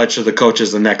gave his pledge to the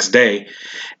coaches the next day.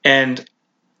 And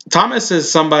Thomas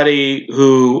is somebody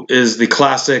who is the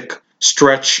classic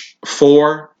stretch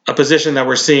four, a position that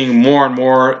we're seeing more and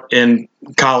more in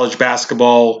college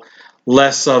basketball,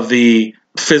 less of the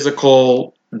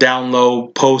physical down low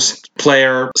post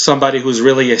player, somebody who's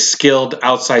really a skilled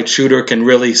outside shooter, can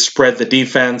really spread the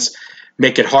defense,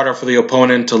 make it harder for the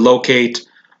opponent to locate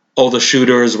all the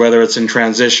shooters, whether it's in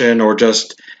transition or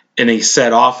just in a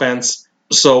set offense.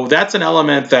 So that's an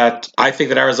element that I think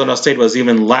that Arizona State was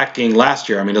even lacking last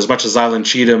year. I mean, as much as Zylan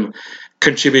Cheatham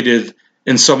contributed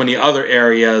in so many other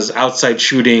areas, outside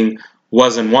shooting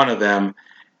wasn't one of them.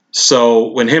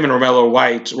 So when him and Romello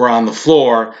White were on the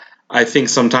floor, I think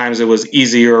sometimes it was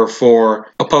easier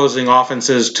for opposing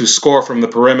offenses to score from the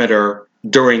perimeter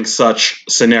during such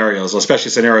scenarios,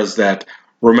 especially scenarios that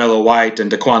Romello White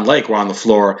and Daquan Lake were on the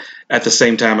floor at the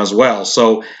same time as well.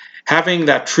 So having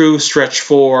that true stretch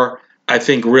four, I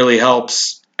think, really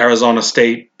helps Arizona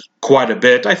State quite a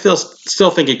bit. I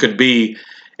still think it could be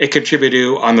a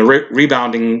contributor on the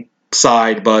rebounding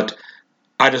side, but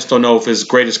I just don't know if his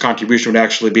greatest contribution would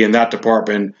actually be in that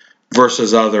department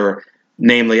versus other,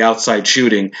 namely outside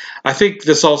shooting. I think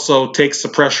this also takes the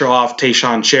pressure off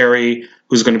Tayshaun Cherry,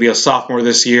 who's going to be a sophomore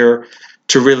this year,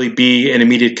 to really be an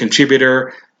immediate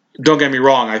contributor. Don't get me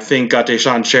wrong, I think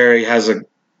Tayshaun Cherry has a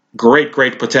great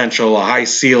potential, a high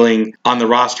ceiling on the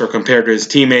roster compared to his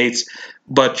teammates,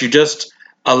 but you just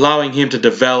allowing him to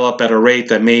develop at a rate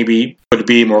that maybe would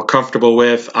be more comfortable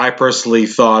with. I personally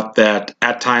thought that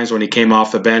at times when he came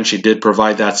off the bench, he did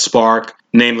provide that spark,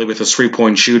 namely with his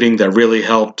three-point shooting that really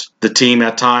helped the team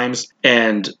at times.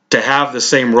 And to have the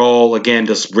same role, again,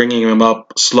 just bringing him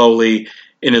up slowly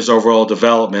in his overall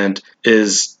development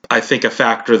is, I think, a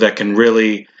factor that can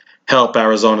really help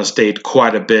Arizona State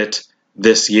quite a bit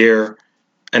this year.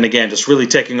 And again, just really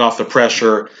taking off the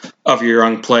pressure of your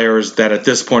young players that at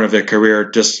this point of their career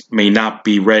just may not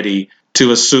be ready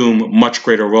to assume much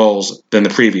greater roles than the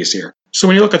previous year. So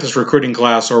when you look at this recruiting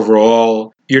class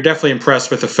overall, you're definitely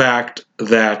impressed with the fact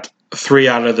that 3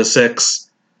 out of the 6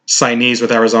 signees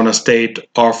with Arizona State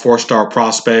are 4-star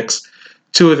prospects.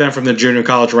 2 of them from the junior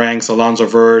college ranks, Alonzo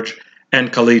Verge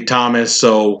and Khalid Thomas.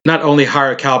 So not only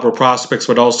higher caliber prospects,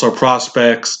 but also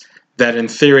prospects that in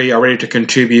theory are ready to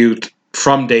contribute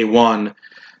from day one,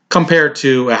 compared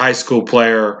to a high school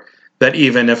player that,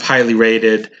 even if highly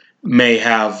rated, may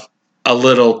have a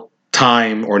little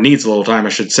time, or needs a little time, I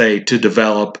should say, to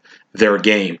develop their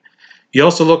game. You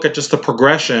also look at just the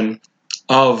progression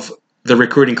of the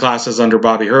recruiting classes under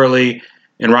Bobby Hurley.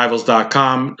 In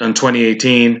Rivals.com in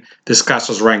 2018, this class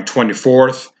was ranked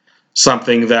 24th,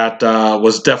 something that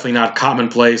was definitely not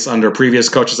commonplace under previous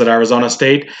coaches at Arizona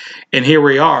State. And here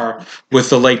we are with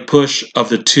the late push of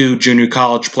the 2 junior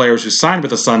college players who signed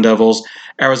with the Sun Devils.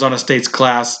 Arizona State's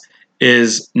class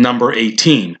is number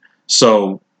 18.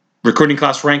 So recruiting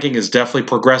class ranking is definitely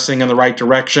progressing in the right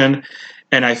direction.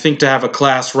 And I think to have a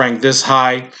class ranked this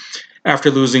high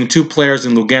after losing 2 players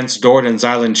in Luguentz Dort and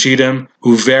Zylan Cheatham,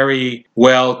 who very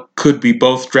well could be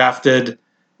both drafted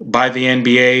by the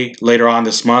NBA later on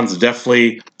this month.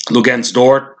 Definitely Luguentz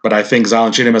Dort, but I think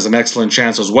Zylan Cheatham has an excellent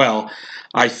chance as well.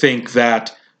 I think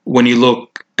that when you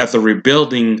look at the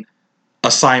rebuilding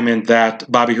assignment that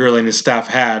Bobby Hurley and his staff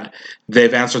had,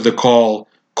 they've answered the call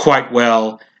quite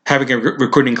well. Having a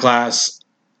recruiting class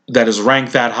that is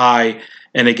ranked that high,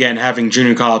 and again, having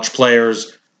junior college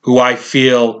players who I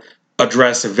feel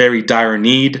address a very dire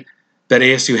need that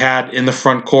ASU had in the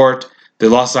front court. They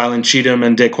lost Zylan Cheatham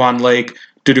and Daquan Lake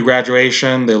due to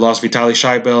graduation. They lost Vitaly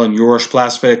Shaibel and Uroš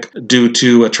Plasvik due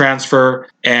to a transfer.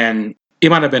 And it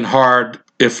might have been hard,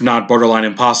 if not borderline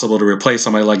impossible, to replace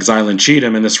somebody like Zylan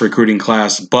Cheatham in this recruiting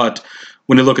class. But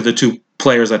when you look at the 2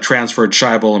 players that transferred,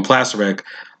 Shaibel and Plasvik,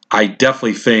 I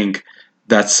definitely think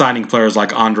that signing players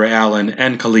like Andre Allen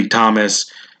and Khalid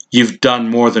Thomas, you've done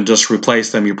more than just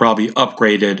replace them. You probably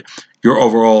upgraded your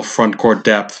overall front court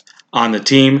depth on the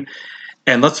team.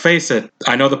 And let's face it,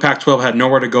 I know the Pac-12 had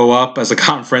nowhere to go up as a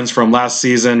conference from last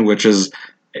season, which is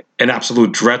an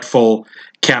absolute dreadful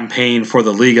campaign for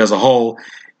the league as a whole.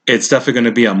 It's definitely going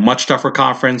to be a much tougher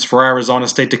conference for Arizona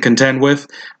State to contend with,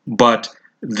 but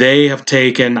they have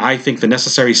taken, I think, the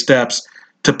necessary steps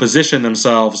to position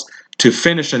themselves to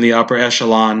finish in the upper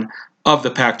echelon of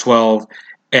the Pac-12.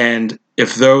 And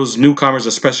if those newcomers,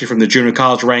 especially from the junior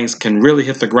college ranks, can really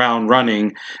hit the ground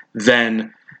running,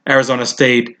 then Arizona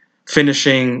State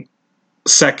finishing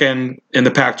second in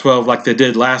the Pac-12 like they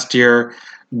did last year,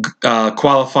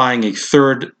 qualifying a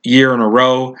 3rd year in a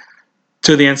row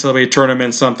to the NCAA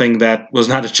tournament, something that was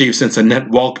not achieved since the Net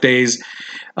Walk days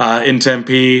in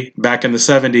Tempe back in the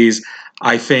 70s,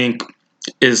 I think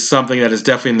is something that is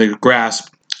definitely in the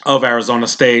grasp of Arizona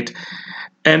State.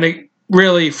 And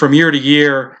really, from year to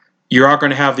year, you are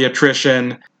going to have the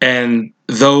attrition, and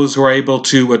those who are able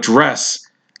to address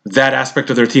that aspect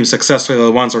of their team successfully are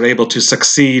the ones who are able to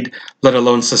succeed, let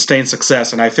alone sustain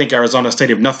success. And I think Arizona State,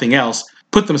 if nothing else,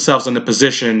 put themselves in a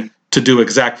position to do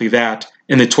exactly that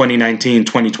in the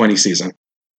 2019-2020 season.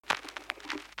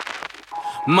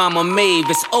 Mama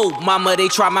Mavis, oh mama, they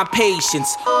try my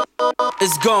patience.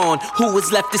 Is gone, who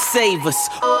is left to save us?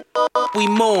 We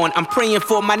mourn, I'm praying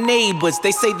for my neighbors.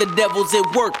 They say the devil's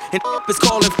at work and is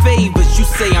calling favors. You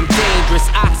say I'm dangerous,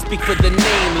 I speak for the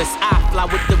nameless. I fly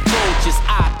with the vultures,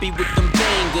 I be with them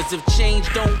bangers. If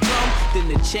change don't come, then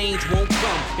the change won't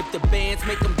come. If the bands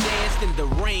make them dance, then the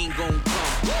rain gon'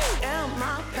 come. Am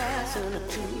I passing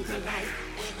to the light?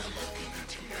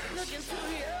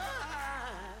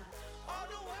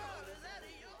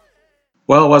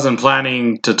 Well, I wasn't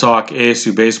planning to talk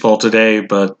ASU baseball today,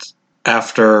 but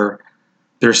after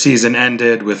their season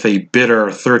ended with a bitter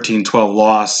 13-12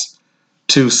 loss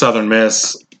to Southern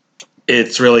Miss,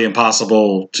 it's really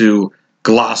impossible to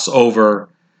gloss over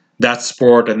that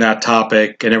sport and that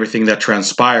topic and everything that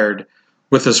transpired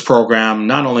with this program,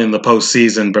 not only in the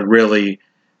postseason, but really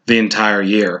the entire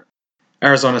year.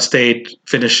 Arizona State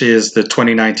finishes the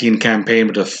 2019 campaign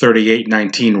with a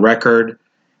 38-19 record.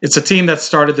 It's a team that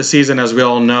started the season, as we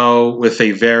all know, with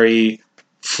a very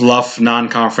fluff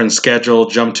non-conference schedule,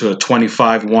 jumped to a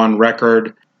 25-1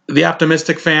 record. The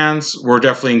optimistic fans were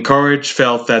definitely encouraged,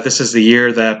 felt that this is the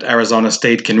year that Arizona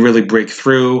State can really break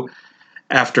through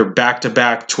after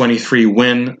back-to-back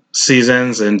 23-win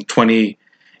seasons in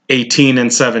 2018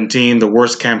 and 17, the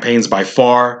worst campaigns by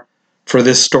far for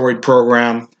this storied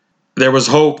program. There was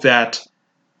hope that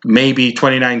maybe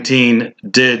 2019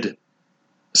 did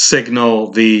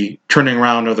signal the turning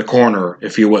around of the corner,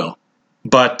 if you will.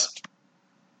 But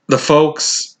the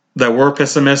folks that were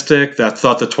pessimistic, that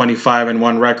thought the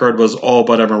 25-1 record was all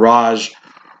but a mirage,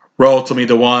 were ultimately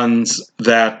the ones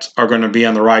that are going to be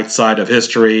on the right side of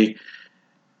history.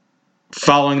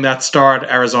 Following that start,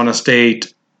 Arizona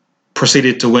State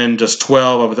proceeded to win just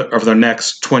 12 of their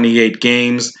next 28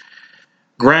 games.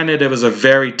 Granted, it was a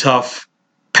very tough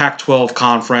Pac-12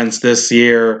 conference this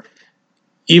year.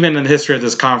 Even in the history of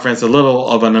this conference, a little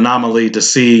of an anomaly to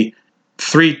see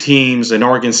three teams in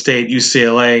Oregon State,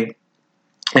 UCLA,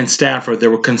 and Stanford that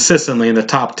were consistently in the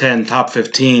top 10, top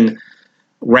 15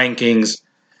 rankings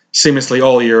seamlessly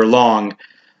all year long.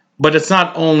 But it's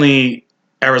not only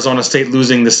Arizona State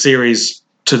losing the series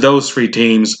to those three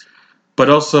teams, but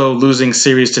also losing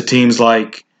series to teams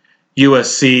like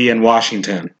USC and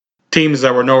Washington, teams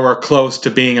that were nowhere close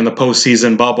to being in the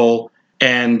postseason bubble.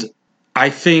 And I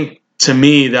think, to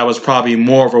me, that was probably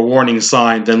more of a warning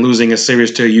sign than losing a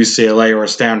series to a UCLA or a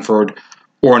Stanford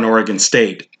or an Oregon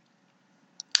State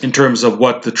in terms of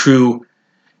what the true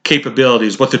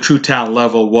capabilities, what the true talent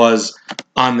level was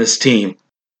on this team.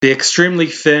 The extremely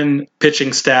thin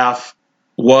pitching staff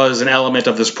was an element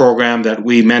of this program that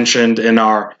we mentioned in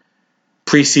our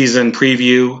preseason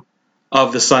preview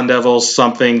of the Sun Devils,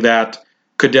 something that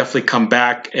could definitely come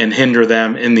back and hinder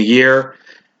them in the year.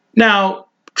 Now,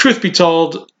 truth be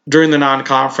told, during the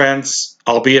non-conference,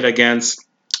 albeit against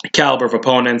a caliber of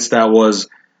opponents that was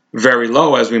very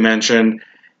low, as we mentioned,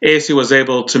 ASU was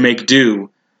able to make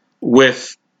do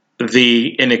with the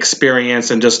inexperience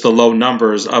and just the low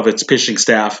numbers of its pitching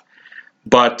staff.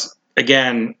 But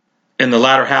again, in the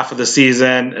latter half of the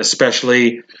season,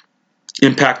 especially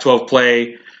in Pac-12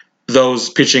 play, those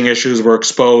pitching issues were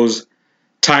exposed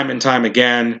time and time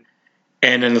again.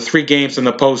 And in the 3 games in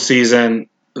the postseason,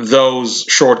 those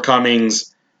shortcomings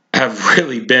have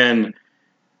really been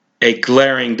a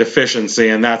glaring deficiency,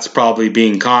 and that's probably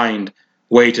being kind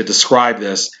way to describe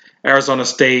this. Arizona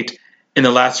State, in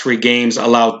the last 3 games,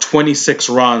 allowed 26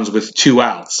 runs with 2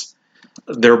 outs.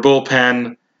 Their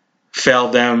bullpen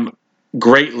failed them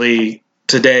greatly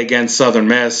today against Southern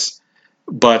Miss,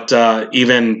 but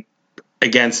even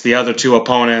against the other 2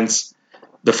 opponents,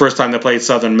 the first time they played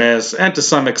Southern Miss, and to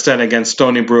some extent against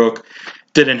Stony Brook,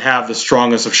 didn't have the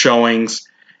strongest of showings,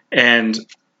 and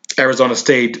Arizona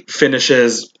State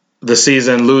finishes the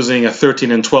season losing a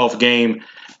 13-12 game,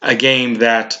 a game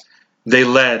that they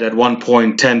led at one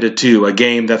point 10-2, a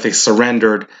game that they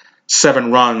surrendered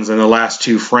 7 runs in the last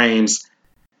 2 frames.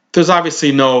 There's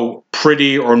obviously no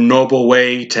pretty or noble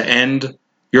way to end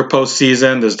your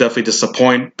postseason. There's definitely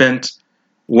disappointment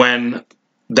when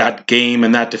that game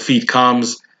and that defeat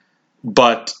comes,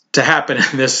 but to happen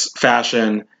in this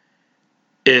fashion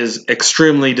is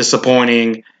extremely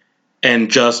disappointing.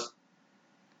 and just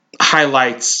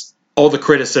highlights all the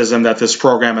criticism that this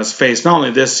program has faced, not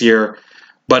only this year,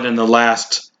 but in the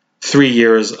last 3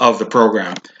 years of the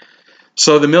program.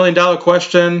 So the $1 million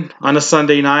question on a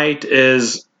Sunday night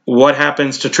is, what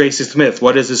happens to Tracy Smith?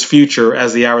 What is his future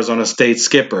as the Arizona State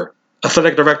skipper?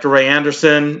 Athletic Director Ray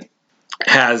Anderson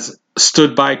has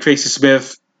stood by Tracy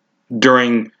Smith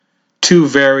during 2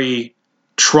 very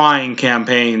trying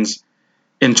campaigns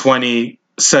in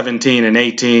 2017 and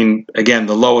 18. Again,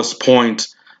 the lowest point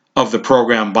of the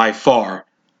program by far.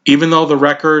 Even though the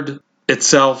record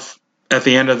itself at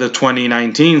the end of the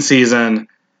 2019 season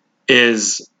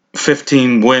is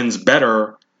 15 wins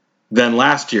better than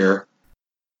last year,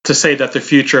 to say that the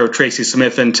future of Tracy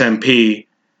Smith in Tempe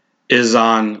is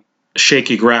on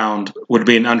shaky ground would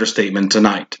be an understatement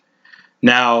tonight.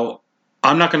 Now,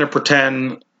 I'm not going to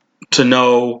pretend to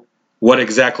know what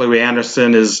exactly Ray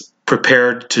Anderson is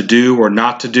prepared to do or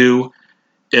not to do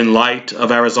in light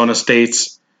of Arizona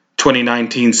State's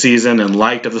 2019 season, in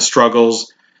light of the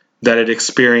struggles that it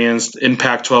experienced in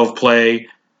Pac-12 play,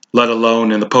 let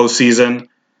alone in the postseason.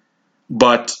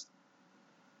 But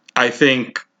I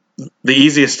think the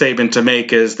easiest statement to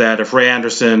make is that if Ray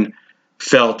Anderson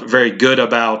felt very good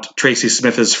about Tracy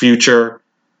Smith's future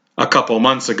a couple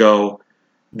months ago,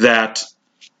 that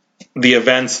the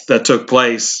events that took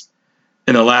place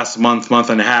in the last month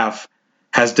and a half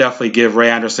has definitely given Ray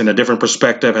Anderson a different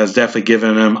perspective, has definitely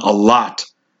given him a lot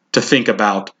to think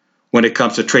about when it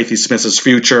comes to Tracy Smith's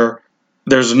future.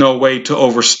 There's no way to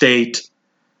overstate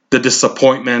the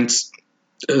disappointment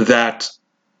that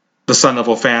the Sun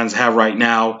Devil fans have right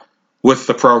now with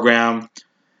the program.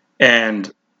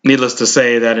 And needless to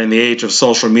say that in the age of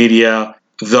social media,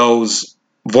 those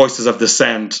voices of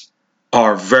dissent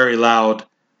are very loud,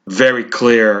 very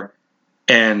clear,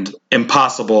 and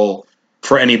impossible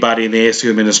for anybody in the ASU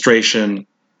administration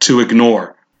to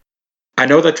ignore. I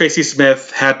know that Tracy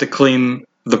Smith had to clean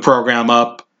the program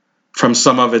up from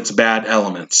some of its bad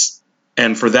elements,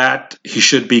 and for that, he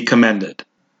should be commended.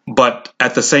 But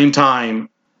at the same time,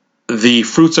 the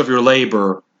fruits of your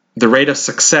labor, the rate of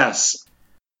success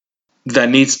that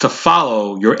needs to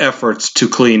follow your efforts to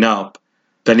clean up,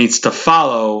 that needs to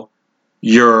follow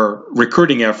your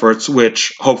recruiting efforts,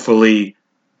 which hopefully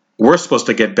we're supposed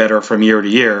to get better from year to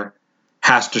year,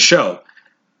 has to show.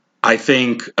 I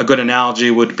think a good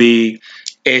analogy would be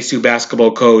ASU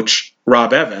basketball coach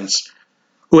Rob Evans,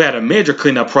 who had a major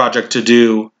cleanup project to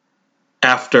do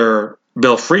after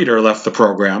Bill Frieder left the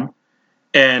program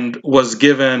and was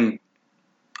given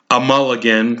a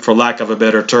mulligan, for lack of a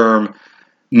better term,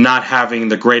 not having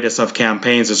the greatest of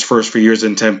campaigns his first few years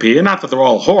in Tempe. And not that they're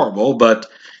all horrible, but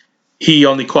he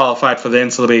only qualified for the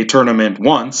NCAA tournament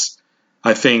once,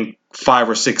 I think 5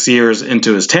 or 6 years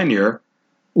into his tenure,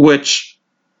 which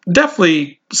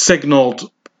definitely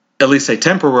signaled at least a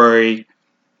temporary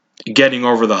getting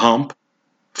over the hump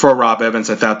for Rob Evans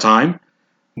at that time.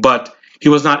 But he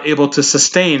was not able to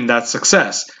sustain that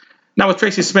success. Now with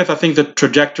Tracy Smith, I think the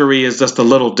trajectory is just a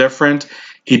little different.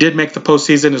 He did make the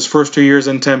postseason his first 2 years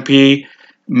in Tempe,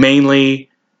 mainly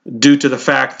due to the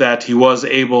fact that he was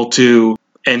able to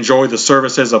enjoy the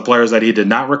services of players that he did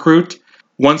not recruit.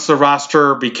 Once the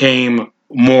roster became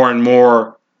more and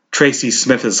more Tracy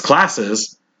Smith's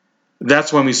classes,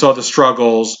 that's when we saw the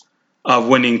struggles of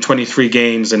winning 23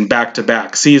 games in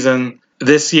back-to-back season.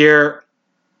 This year,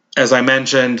 as I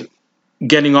mentioned,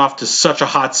 getting off to such a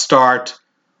hot start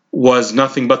was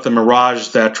nothing but the mirage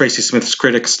that Tracy Smith's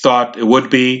critics thought it would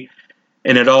be,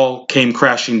 and it all came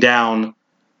crashing down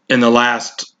in the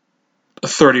last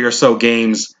 30 or so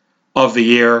games of the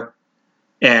year.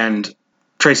 And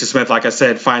Tracy Smith, like I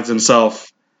said, finds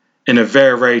himself in a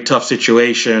very, very tough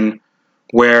situation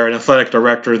where an athletic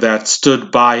director that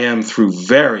stood by him through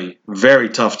very, very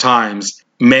tough times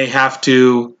may have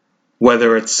to,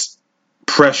 whether it's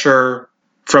pressure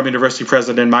from University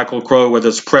President Michael Crow, whether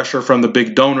it's pressure from the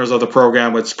big donors of the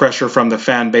program, whether it's pressure from the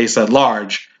fan base at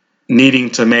large, needing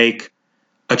to make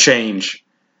a change.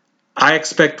 I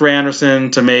expect Ray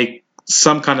Anderson to make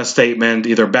some kind of statement,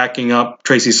 either backing up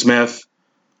Tracy Smith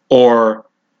or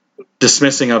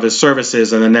dismissing of his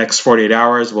services in the next 48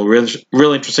 hours. Well,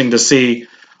 really interesting to see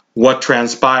what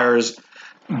transpires.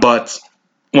 But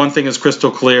one thing is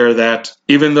crystal clear, that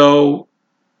even though,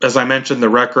 as I mentioned, the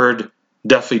record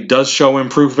definitely does show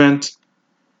improvement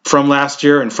from last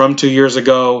year and from 2 years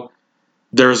ago,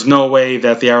 there's no way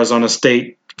that the Arizona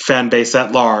State fan base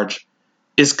at large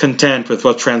is content with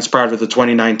what transpired with the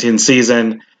 2019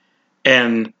 season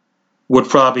and would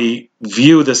probably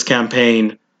view this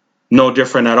campaign no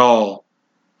different at all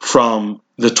from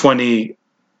the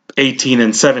 2018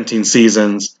 and 17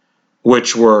 seasons,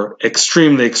 which were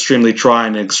extremely, extremely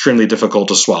trying and extremely difficult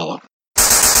to swallow.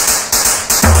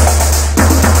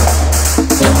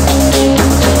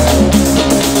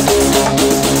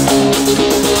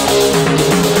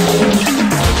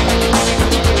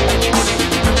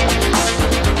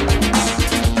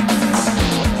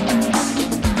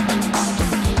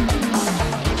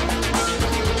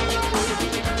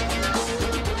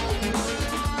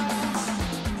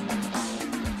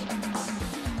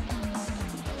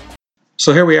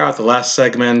 So here we are at the last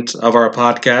segment of our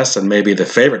podcast, and maybe the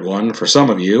favorite one for some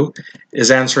of you,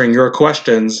 is answering your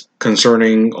questions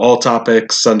concerning all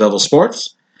topics Sun Devil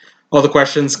sports. All the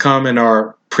questions come in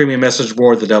our premium message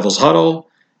board, The Devil's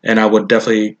Huddle, and I would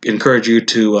definitely encourage you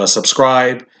to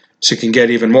subscribe so you can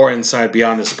get even more insight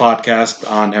beyond this podcast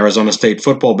on Arizona State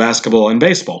football, basketball, and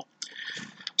baseball.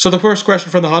 So the first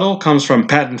question from the huddle comes from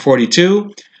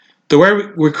Patton42. The way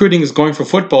recruiting is going for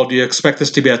football, do you expect this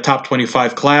to be a top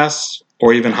 25 class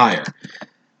or even higher?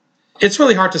 It's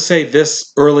really hard to say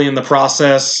this early in the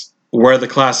process where the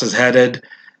class is headed.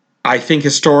 I think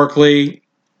historically,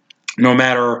 no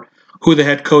matter who the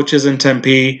head coach is in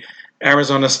Tempe,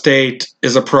 Arizona State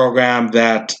is a program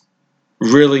that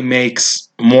really makes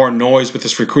more noise with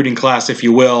this recruiting class, if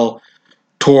you will,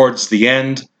 towards the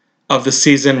end of the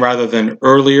season rather than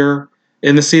earlier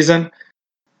in the season.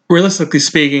 Realistically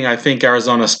speaking, I think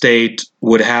Arizona State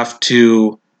would have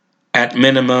to, at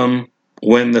minimum,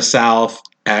 win the South,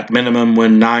 at minimum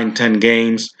win 9-10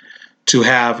 games to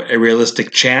have a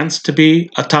realistic chance to be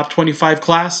a top 25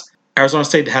 class. Arizona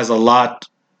State has a lot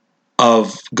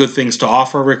of good things to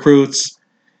offer recruits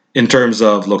in terms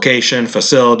of location,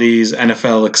 facilities,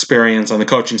 NFL experience on the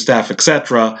coaching staff,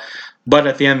 etc. But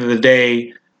at the end of the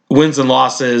day, wins and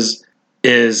losses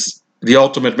is the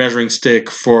ultimate measuring stick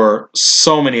for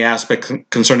so many aspects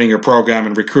concerning your program,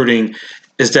 and recruiting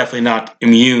is definitely not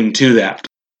immune to that.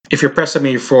 If you're pressing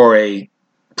me for a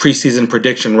preseason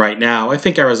prediction right now, I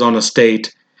think Arizona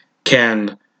State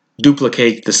can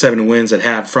duplicate the 7 wins it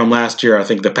had from last year. I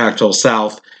think the Pac-12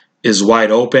 South is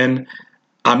wide open.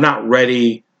 I'm not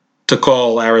ready to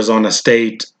call Arizona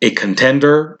State a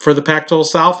contender for the Pac-12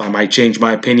 South. I might change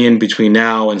my opinion between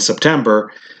now and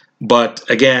September. But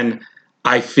again,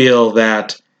 I feel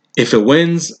that if it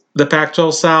wins the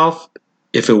Pac-12 South,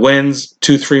 if it wins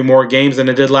 2-3 more games than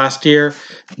it did last year,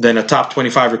 then a top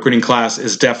 25 recruiting class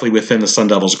is definitely within the Sun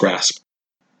Devils' grasp.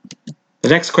 The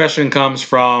next question comes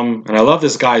from, and I love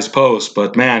this guy's post,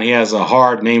 but man, he has a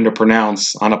hard name to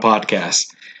pronounce on a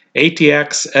podcast.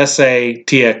 ATXSATXS.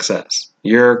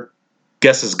 Your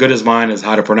guess as good as mine is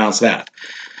how to pronounce that.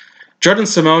 Jordan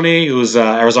Simone, who's an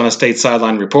Arizona State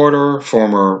sideline reporter,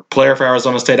 former player for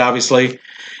Arizona State, obviously,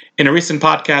 in a recent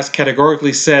podcast,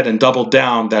 categorically said and doubled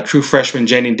down that true freshman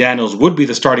Jayden Daniels would be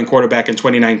the starting quarterback in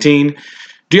 2019.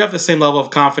 Do you have the same level of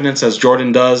confidence as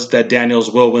Jordan does that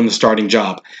Daniels will win the starting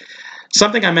job?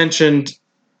 Something I mentioned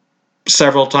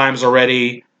several times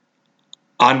already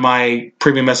on my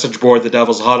premium message board, The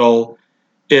Devil's Huddle,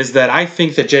 is that I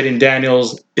think that Jayden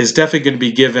Daniels is definitely going to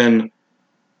be given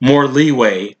more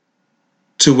leeway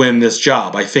to win this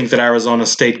job. I think that Arizona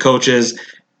State coaches,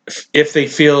 if they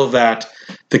feel that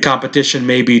the competition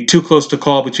may be too close to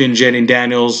call between Jayden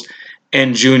Daniels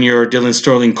and junior Dylan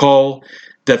Sterling Cole,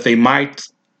 that they might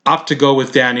opt to go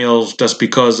with Daniels just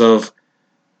because of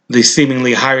the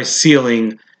seemingly higher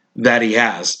ceiling that he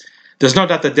has. There's no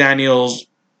doubt that Daniels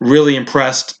really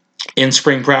impressed in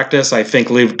spring practice. I think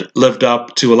lived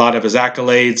up to a lot of his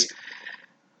accolades.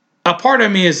 A part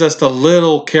of me is just a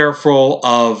little careful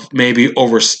of maybe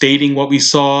overstating what we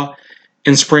saw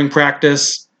in spring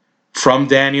practice from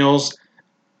Daniels.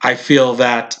 I feel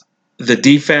that the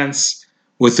defense,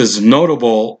 with his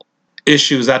notable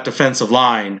issues at defensive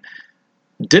line,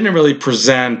 didn't really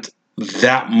present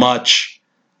that much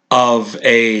of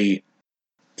a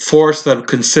force that would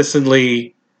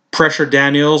consistently pressure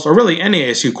Daniels, or really any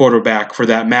ASU quarterback for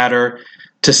that matter,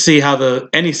 to see how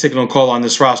any signal call on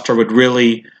this roster would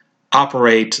really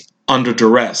operate under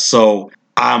duress. So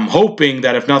I'm hoping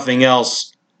that if nothing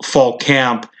else, fall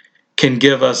camp can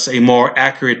give us a more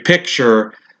accurate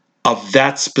picture of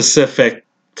that specific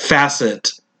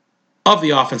facet of the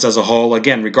offense as a whole,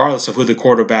 again, regardless of who the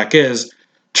quarterback is,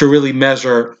 to really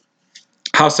measure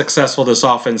how successful this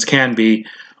offense can be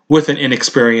with an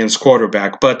inexperienced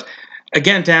quarterback. But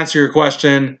again, to answer your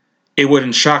question, it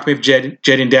wouldn't shock me if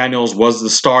Jayden Daniels was the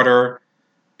starter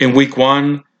in week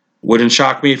 1. Wouldn't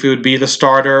shock me if he would be the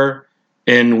starter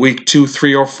in week 2,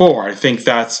 3, or 4. I think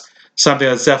that's something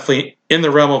that's definitely in the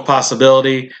realm of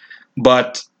possibility,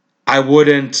 but I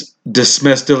wouldn't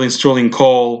dismiss Dylan Sterling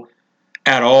Cole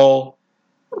at all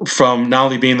from not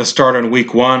only being the starter in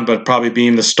week 1, but probably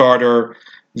being the starter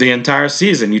the entire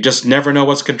season. You just never know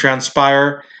what's going to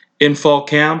transpire in fall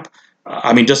camp.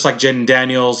 Just like Jaden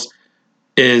Daniels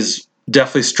is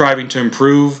definitely striving to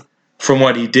improve from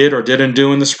what he did or didn't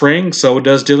do in the spring, so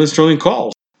does Dylan Sterling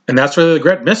Cole. And that's really the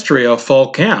great mystery of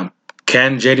fall camp.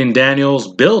 Can Jaden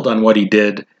Daniels build on what he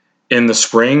did in the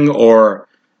spring, or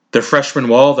the freshman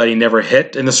wall that he never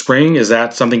hit in the spring, is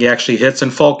that something he actually hits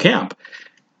in fall camp?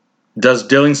 Does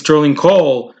Dylan Sterling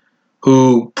Cole,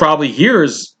 who probably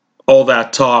hears all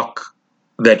that talk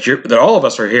that all of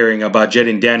us are hearing about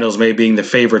Jaden Daniels maybe being the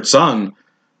favorite son,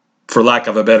 for lack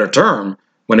of a better term,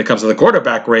 when it comes to the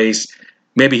quarterback race,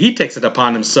 maybe he takes it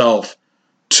upon himself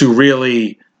to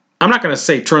really, I'm not going to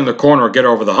say turn the corner or get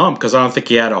over the hump, because I don't think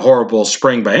he had a horrible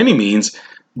spring by any means,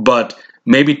 but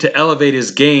maybe to elevate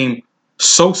his game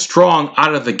so strong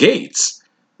out of the gates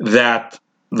that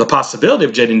the possibility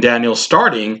of Jaden Daniels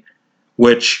starting,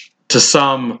 which to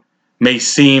some may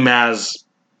seem as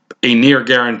a near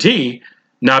guarantee,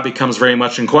 now becomes very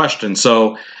much in question.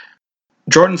 So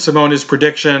Jordan Simone's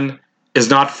prediction is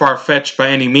not far-fetched by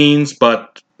any means,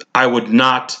 but I would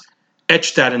not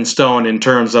etch that in stone in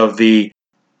terms of the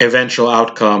eventual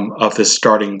outcome of this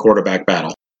starting quarterback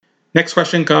battle. Next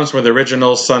question comes from the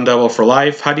original Sun Devil for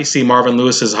life. How do you see Marvin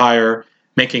Lewis's hire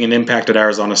making an impact at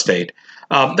Arizona State?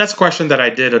 That's a question that I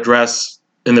did address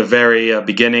in the very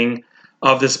beginning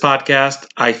of this podcast.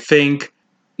 I think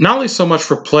not only so much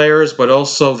for players, but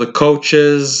also the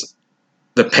coaches,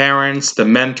 the parents, the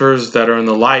mentors that are in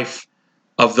the life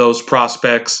of those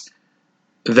prospects,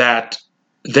 that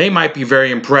they might be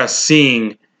very impressed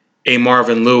seeing a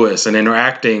Marvin Lewis and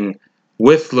interacting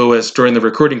with Lewis during the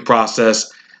recruiting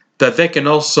process, that they can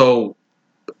also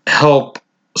help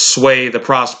sway the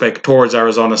prospect towards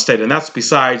Arizona State. And that's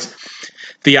besides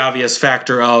the obvious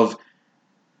factor of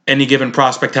any given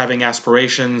prospect having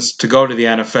aspirations to go to the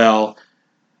NFL.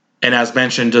 And as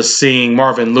mentioned, just seeing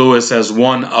Marvin Lewis as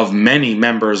one of many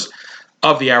members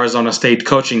of the Arizona State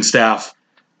coaching staff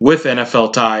with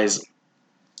NFL ties,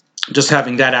 just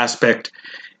having that aspect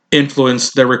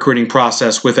influence the recruiting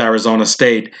process with Arizona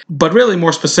State. But really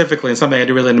more specifically, and something I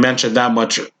didn't really mention that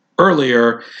much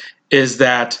earlier, is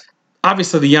that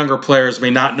obviously the younger players may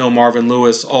not know Marvin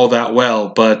Lewis all that well,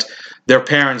 but their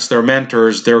parents, their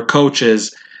mentors, their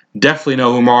coaches definitely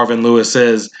know who Marvin Lewis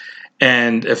is.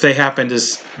 And if they happen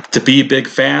to be big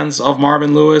fans of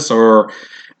Marvin Lewis, or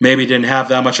maybe didn't have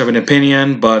that much of an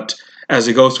opinion, but as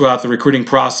he goes throughout the recruiting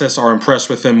process are impressed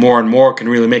with him more and more, can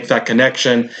really make that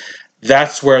connection,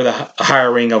 that's where the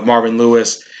hiring of Marvin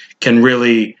Lewis can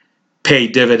really pay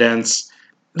dividends.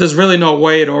 There's really no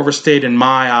way to overstate, in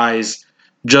my eyes,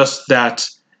 just that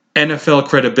NFL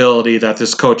credibility that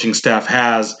this coaching staff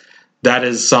has. That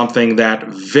is something that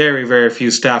very, very few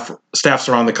staffs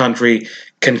around the country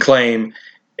can claim.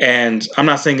 And I'm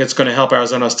not saying it's going to help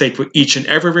Arizona State with each and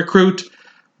every recruit,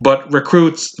 but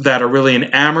recruits that are really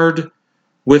enamored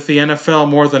with the NFL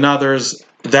more than others,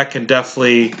 that can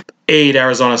definitely aid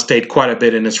Arizona State quite a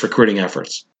bit in its recruiting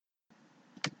efforts.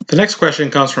 The next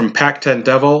question comes from Pac-10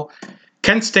 Devil.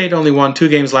 Kent State only won 2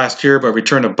 games last year, but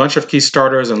returned a bunch of key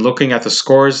starters, and looking at the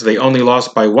scores, they only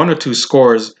lost by 1 or 2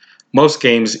 scores most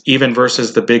games, even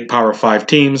versus the big Power 5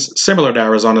 teams, similar to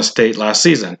Arizona State last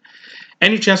season.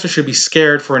 Any chance we should be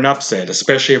scared for an upset,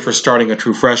 especially if we're starting a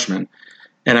true freshman?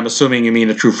 And I'm assuming you mean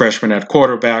a true freshman at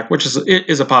quarterback, which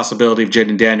is a possibility if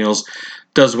Jaden Daniels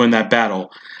does win that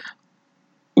battle.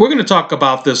 We're going to talk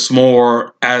about this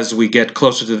more as we get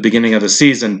closer to the beginning of the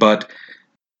season, but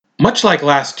much like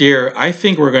last year, I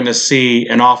think we're going to see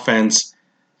an offense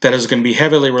that is going to be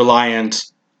heavily reliant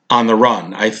on the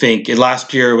run. I think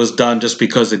last year it was done just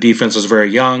because the defense was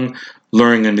very young,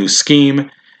 learning a new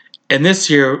scheme. And this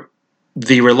year,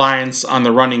 the reliance on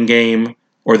the running game,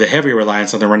 or the heavy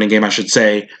reliance on the running game, I should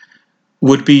say,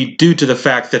 would be due to the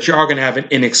fact that you are going to have an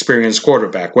inexperienced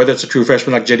quarterback, whether it's a true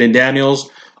freshman like Jaden Daniels,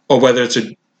 or whether it's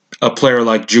a player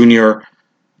like junior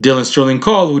Dylan Sterling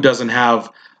Cole, who doesn't have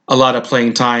a lot of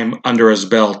playing time under his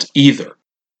belt either.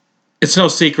 It's no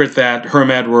secret that Herm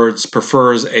Edwards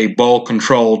prefers a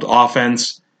ball-controlled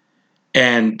offense,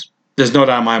 and there's no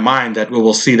doubt in my mind that we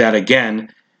will see that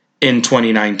again in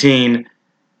 2019,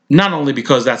 not only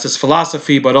because that's his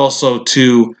philosophy, but also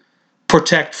to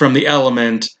protect from the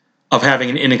element of having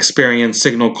an inexperienced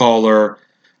signal caller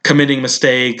committing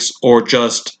mistakes or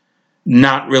just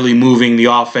not really moving the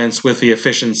offense with the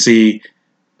efficiency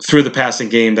through the passing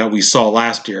game that we saw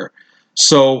last year.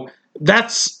 So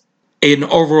that's an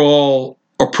overall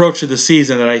approach to the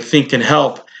season that I think can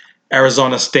help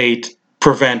Arizona State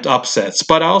prevent upsets.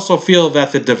 But I also feel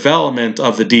that the development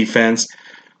of the defense,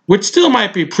 which still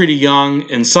might be pretty young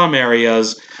in some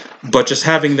areas, but just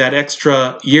having that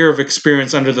extra year of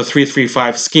experience under the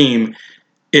 3-3-5 scheme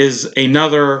is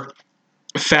another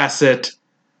facet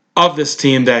of this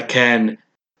team that can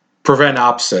prevent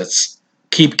upsets,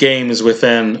 keep games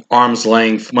within arm's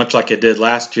length, much like it did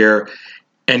last year,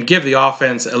 and give the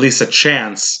offense at least a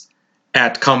chance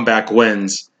at comeback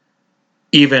wins,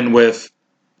 even with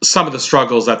some of the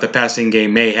struggles that the passing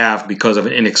game may have because of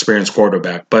an inexperienced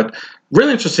quarterback. But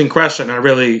really interesting question. I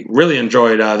really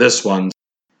enjoyed this one.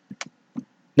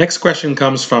 Next question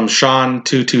comes from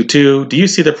Sean222. Do you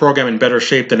see the program in better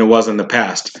shape than it was in the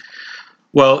past?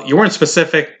 Well, you weren't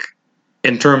specific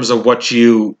in terms of what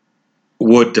you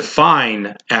would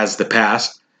define as the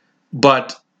past,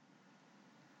 but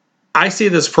I see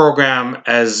this program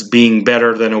as being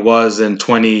better than it was in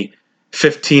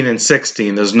 2015 and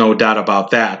 16. There's no doubt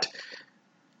about that.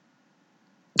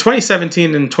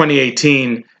 2017 and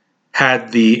 2018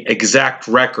 had the exact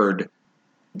record.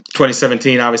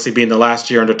 2017 obviously being the last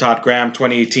year under Todd Graham,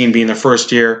 2018 being the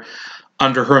first year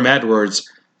under Herm Edwards.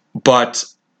 But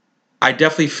I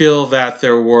definitely feel that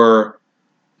there were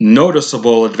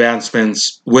noticeable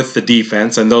advancements with the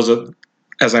defense, and those,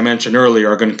 as I mentioned earlier,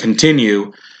 are going to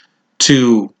continue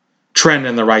to trend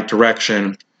in the right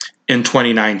direction in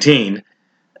 2019.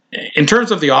 In terms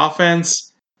of the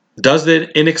offense, does the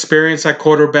inexperience at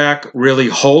quarterback really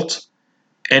halt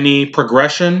any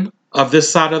progression of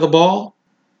this side of the ball?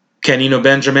 Can Eno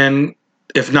Benjamin,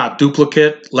 if not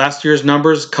duplicate last year's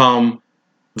numbers, come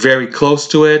very close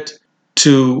to it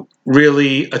to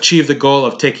really achieve the goal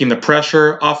of taking the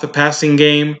pressure off the passing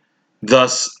game,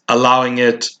 thus allowing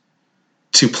it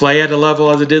to play at a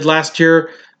level as it did last year?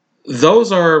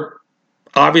 Those are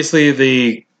obviously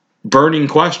the burning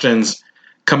questions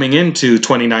coming into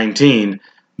 2019.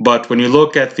 But when you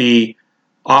look at the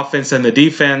offense and the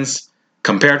defense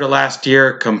compared to last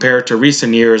year, compared to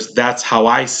recent years, that's how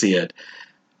I see it.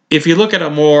 If you look at a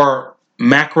more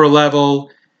macro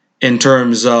level in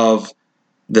terms of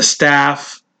the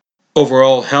staff,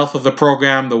 overall health of the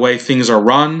program, the way things are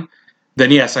run, then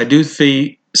yes, I do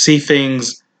see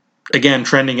things, again,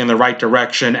 trending in the right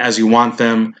direction as you want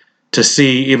them to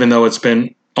see, even though it's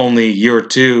been only a year or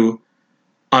two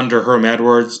under Herm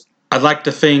Edwards. I'd like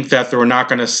to think that we're not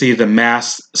going to see the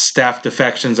mass staff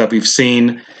defections that we've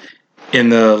seen in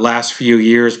the last few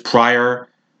years prior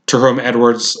to Herm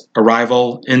Edwards'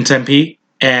 arrival in Tempe.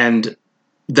 And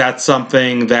that's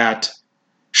something that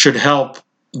should help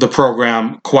the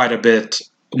program quite a bit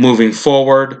moving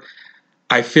forward.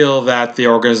 I feel that the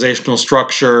organizational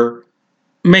structure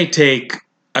may take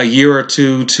a year or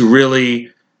two to really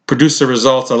produce the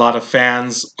results a lot of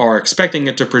fans are expecting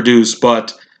it to produce,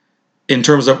 but in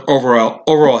terms of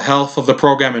overall health of the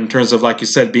program, in terms of, like you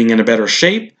said, being in a better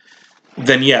shape,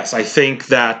 then yes, I think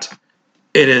that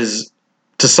it is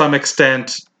to some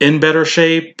extent in better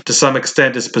shape, to some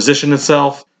extent it's positioned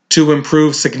itself to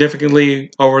improve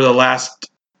significantly over the last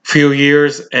few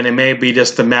years, and it may be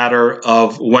just a matter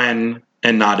of when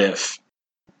and not if.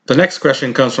 The next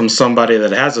question comes from somebody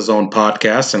that has his own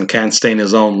podcast and can't stay in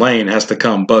his own lane, has to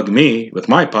come bug me with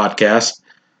my podcast.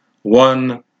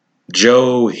 One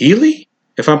Joe Healy,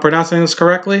 if I'm pronouncing this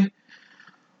correctly.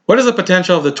 What is the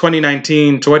potential of the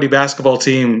 2019 Tooele basketball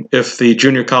team if the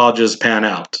junior colleges pan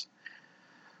out?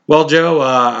 Well, Joe,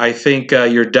 I think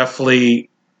you're definitely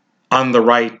on the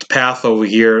right path over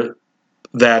here,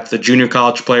 that the junior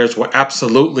college players will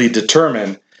absolutely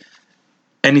determine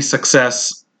any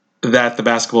success that the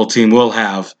basketball team will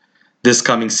have this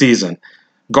coming season.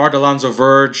 Guard Alonzo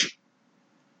Verge,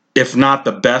 if not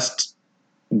the best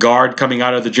guard coming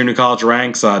out of the junior college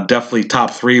ranks, definitely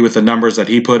top 3 with the numbers that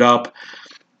he put up.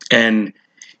 And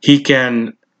he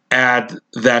can add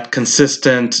that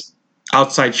consistent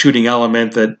outside shooting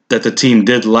element that the team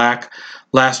did lack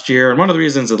last year. And one of the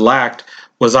reasons it lacked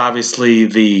was obviously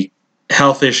the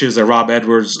health issues that Rob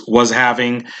Edwards was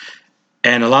having.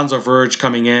 And Alonzo Verge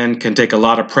coming in can take a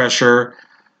lot of pressure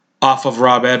off of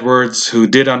Rob Edwards, who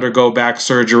did undergo back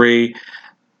surgery.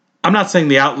 I'm not saying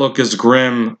the outlook is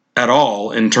grim at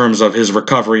all in terms of his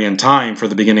recovery and time for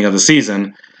the beginning of the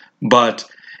season, but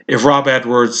if Rob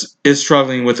Edwards is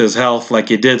struggling with his health like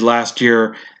he did last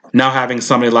year, now having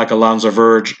somebody like Alonzo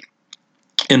Verge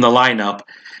in the lineup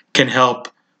can help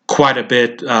quite a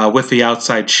bit with the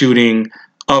outside shooting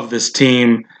of this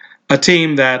team, a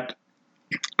team that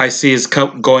I see is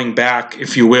going back,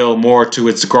 if you will, more to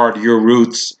its guard your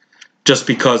roots just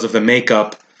because of the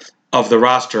makeup of the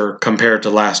roster compared to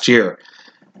last year.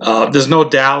 There's no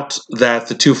doubt that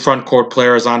the 2 front court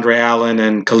players, Andre Allen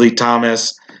and Khalid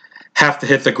Thomas, have to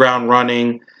hit the ground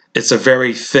running. It's a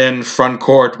very thin front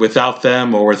court without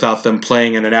them, or without them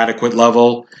playing at an adequate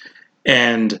level.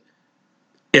 And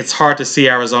it's hard to see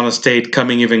Arizona State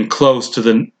coming even close to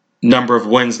the number of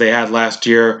wins they had last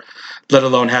year, let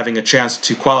alone having a chance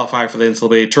to qualify for the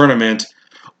NCAA tournament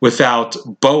without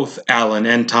both Allen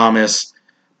and Thomas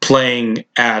playing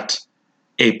at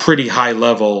a pretty high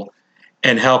level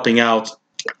and helping out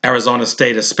Arizona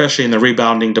State, especially in the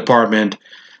rebounding department,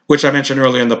 which I mentioned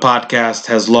earlier in the podcast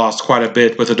has lost quite a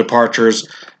bit with the departures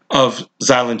of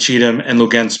Zylan Cheatham and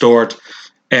Luguentz Dort.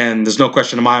 And there's no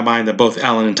question in my mind that both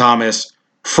Allen and Thomas,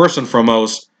 first and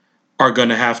foremost, are going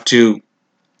to have to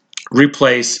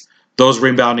replace those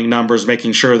rebounding numbers,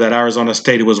 making sure that Arizona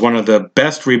State, who was one of the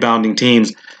best rebounding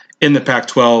teams in the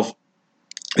Pac-12,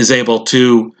 is able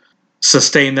to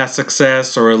sustain that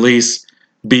success or at least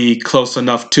be close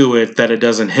enough to it that it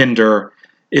doesn't hinder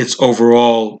its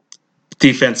overall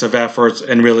defensive efforts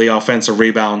and really offensive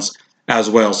rebounds as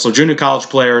well. So junior college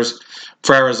players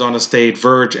for Arizona State,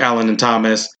 Verge, Allen, and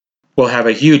Thomas, will have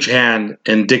a huge hand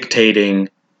in dictating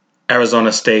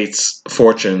Arizona State's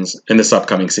fortunes in this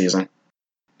upcoming season.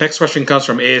 Next question comes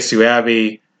from ASU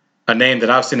Abby, a name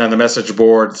that I've seen on the message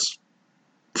boards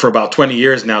for about 20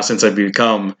 years now since I've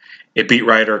become a beat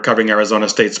writer covering Arizona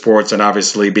State sports and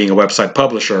obviously being a website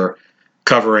publisher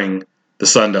covering the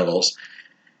Sun Devils.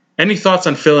 Any thoughts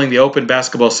on filling the open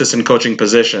basketball assistant coaching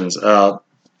positions?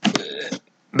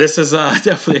 This is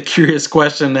definitely a curious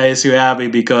question, ASU Abby,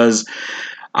 because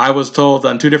I was told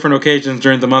on 2 different occasions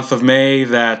during the month of May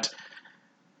that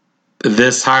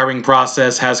this hiring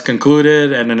process has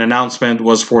concluded and an announcement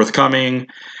was forthcoming.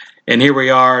 And here we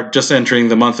are just entering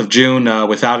the month of June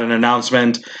without an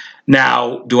announcement.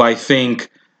 Now, do I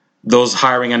think those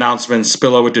hiring announcements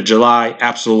spill over to July?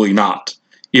 Absolutely not,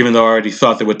 even though I already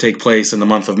thought they would take place in the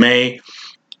month of May.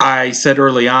 I said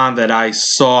early on that I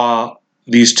saw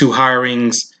these 2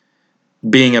 hirings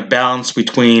being a balance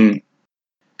between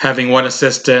having one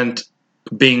assistant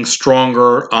being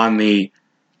stronger on the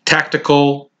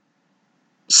tactical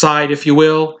side, if you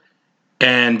will,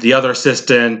 and the other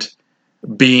assistant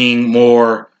being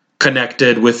more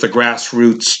connected with the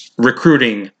grassroots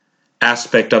recruiting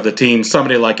aspect of the team,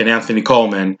 somebody like an Anthony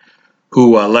Coleman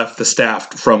who left the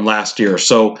staff from last year.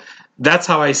 So that's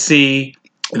how I see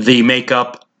the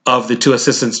makeup of the 2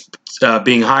 assistants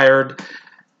being hired.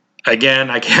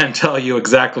 Again, I can't tell you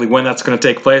exactly when that's going to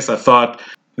take place. I thought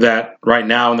that right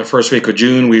now in the first week of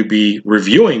June, we'd be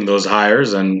reviewing those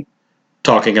hires and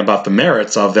talking about the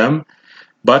merits of them.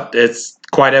 But it's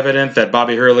quite evident that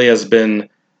Bobby Hurley has been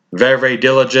very, very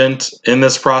diligent in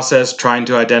this process, trying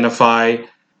to identify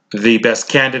the best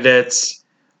candidates,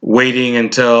 waiting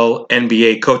until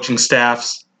NBA coaching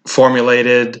staffs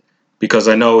formulated, because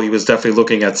I know he was definitely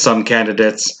looking at some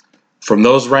candidates from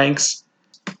those ranks.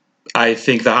 I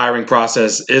think the hiring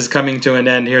process is coming to an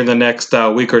end here in the next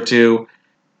week or 2.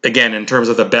 Again, in terms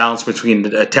of the balance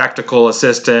between a tactical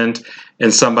assistant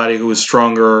and somebody who is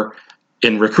stronger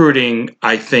in recruiting,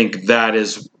 I think that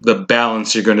is the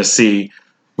balance you're going to see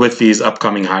with these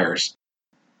upcoming hires.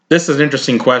 This is an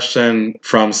interesting question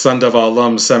from Sun Devil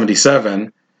alum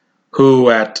 77,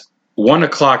 who at 1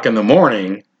 o'clock in the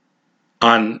morning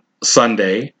on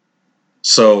Sunday,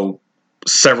 so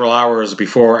several hours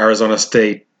before Arizona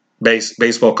State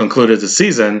baseball concluded the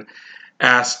season,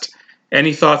 asked,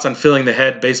 any thoughts on filling the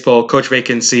head baseball coach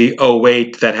vacancy? Oh,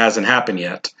 wait, that hasn't happened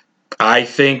yet. I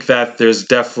think that there's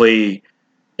definitely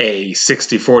a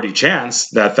 60-40 chance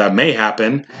that that may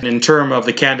happen. In terms of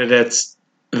the candidates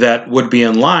that would be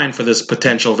in line for this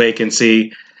potential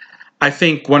vacancy, I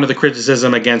think one of the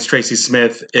criticism against Tracy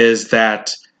Smith is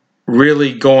that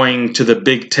really going to the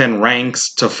Big Ten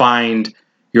ranks to find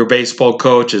your baseball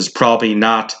coach is probably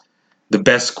not the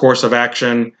best course of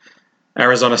action.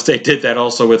 Arizona State did that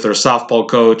also with their softball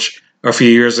coach a few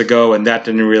years ago, and that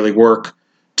didn't really work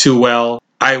too well.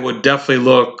 I would definitely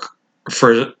look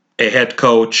for a head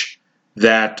coach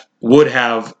that would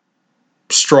have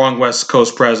strong West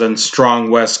Coast presence, strong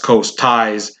West Coast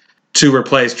ties to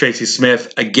replace Tracy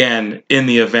Smith again in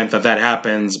the event that that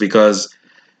happens, because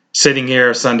sitting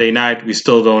here Sunday night, we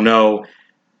still don't know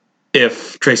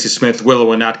if Tracy Smith will or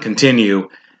will not continue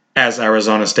as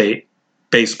Arizona State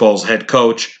baseball's head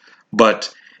coach.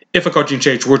 But if a coaching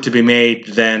change were to be made,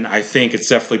 then I think it's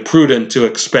definitely prudent to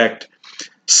expect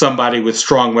somebody with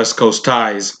strong West Coast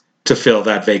ties to fill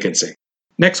that vacancy.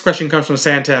 Next question comes from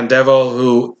Santan Devil,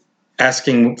 who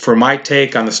asking for my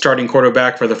take on the starting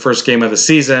quarterback for the first game of the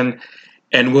season.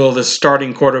 And will the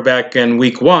starting quarterback in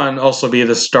week 1 also be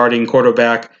the starting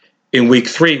quarterback in week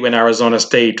 3 when Arizona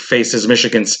State faces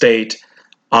Michigan State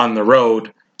on the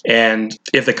road? And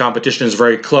if the competition is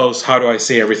very close, how do I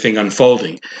see everything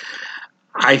unfolding?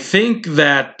 I think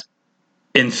that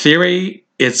in theory,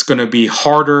 it's going to be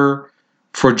harder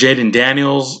for Jaden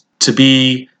Daniels to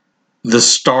be the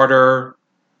starter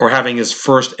or having his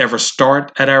first ever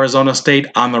start at Arizona State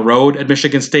on the road at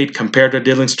Michigan State compared to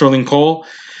Dylan Sterling Cole.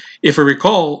 If you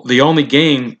recall, the only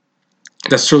game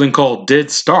that Sterling Cole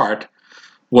did start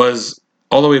was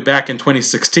all the way back in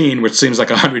 2016, which seems like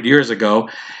 100 years ago,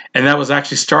 and that was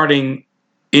actually starting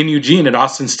in Eugene at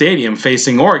Austin Stadium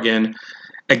facing Oregon,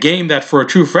 a game that for a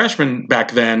true freshman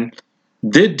back then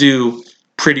did do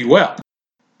pretty well.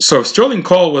 So if Sterling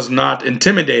Cole was not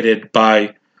intimidated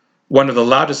by one of the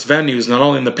loudest venues, not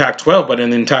only in the Pac-12, but in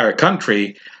the entire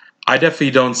country, I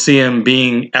definitely don't see him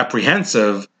being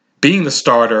apprehensive being the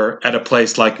starter at a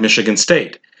place like Michigan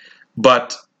State.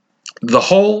 But the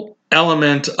whole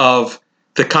element of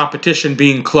the competition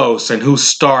being close and who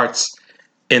starts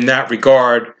in that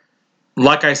regard,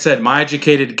 like I said, my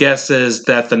educated guess is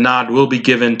that the nod will be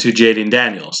given to Jayden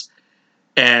Daniels.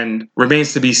 And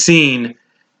remains to be seen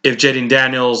if Jayden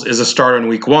Daniels is a starter in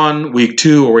week 1, week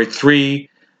 2, or week 3,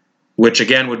 which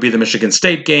again would be the Michigan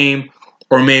State game,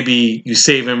 or maybe you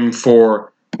save him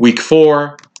for week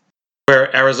 4,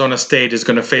 where Arizona State is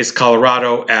going to face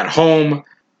Colorado at home.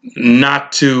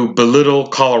 Not to belittle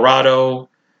Colorado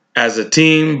as a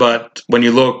team, but when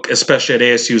you look especially at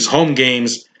ASU's home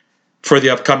games for the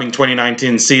upcoming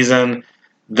 2019 season,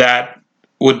 that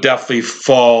would definitely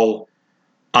fall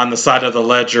on the side of the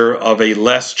ledger of a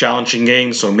less challenging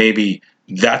game. So maybe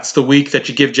that's the week that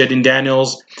you give Jayden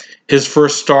Daniels his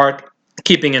first start,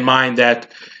 keeping in mind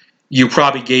that you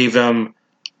probably gave him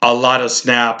a lot of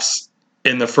snaps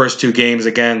in the first 2 games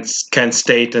against Kent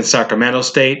State and Sacramento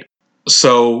State.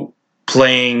 So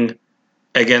playing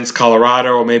against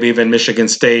Colorado or maybe even Michigan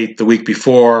State the week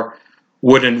before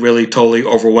wouldn't really totally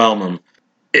overwhelm him.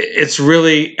 It's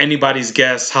really anybody's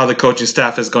guess how the coaching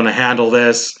staff is going to handle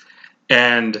this.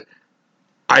 And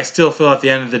I still feel at the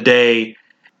end of the day,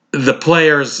 the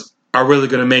players are really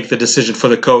going to make the decision for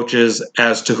the coaches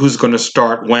as to who's going to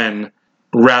start when,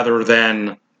 rather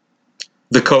than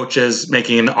the coaches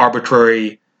making an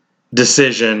arbitrary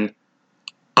decision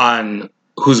on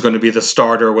who's going to be the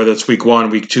starter, whether it's week 1,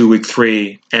 week 2, week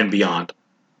 3, and beyond.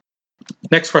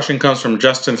 Next question comes from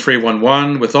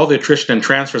Justin311. With all the attrition and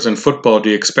transfers in football, do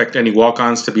you expect any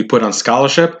walk-ons to be put on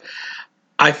scholarship?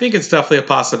 I think it's definitely a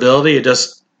possibility. It's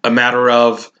just a matter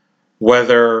of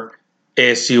whether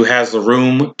ASU has the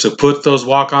room to put those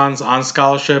walk-ons on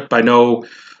scholarship. I know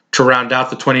to round out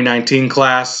the 2019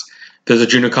 class, there's a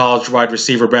junior college wide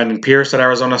receiver, Brandon Pierce, that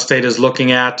Arizona State is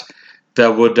looking at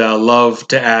that would love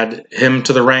to add him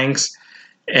to the ranks.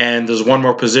 And there's one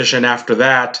more position after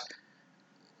that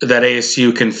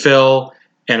ASU can fill.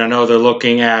 And I know they're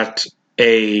looking at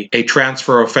a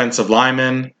transfer offensive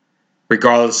lineman,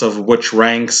 regardless of which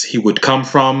ranks he would come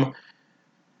from.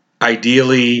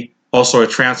 Ideally, also a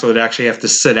transfer that actually have to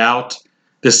sit out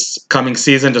this coming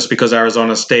season just because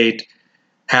Arizona State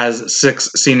has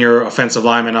 6 senior offensive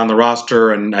linemen on the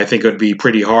roster, and I think it would be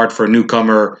pretty hard for a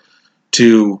newcomer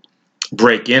to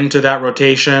break into that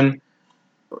rotation,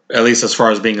 at least as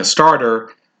far as being a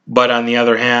starter. But on the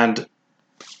other hand,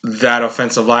 that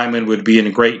offensive lineman would be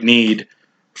in great need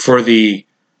for the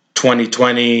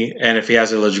 2020, and if he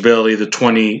has eligibility, the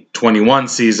 2021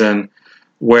 season,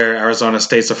 where Arizona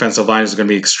State's offensive line is going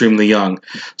to be extremely young.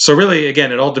 So really,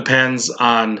 again, it all depends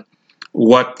on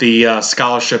what the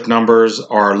scholarship numbers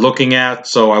are looking at.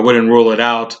 So I wouldn't rule it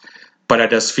out, but I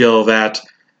just feel that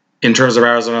in terms of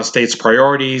Arizona State's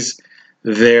priorities,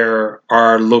 they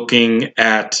are looking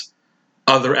at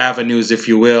other avenues, if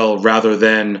you will, rather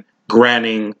than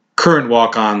granting current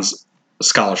walk-ons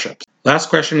scholarships. Last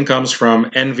question comes from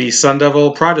NV Sun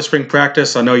Devil. Prior to spring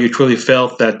practice, I know you truly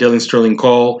felt that Dylan Sterling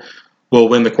Cole will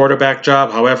win the quarterback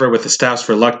job. However, with the staff's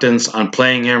reluctance on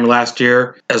playing him last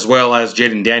year, as well as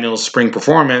Jayden Daniels' spring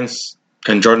performance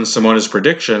and Jordan Simone's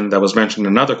prediction that was mentioned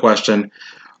in another question,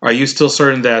 are you still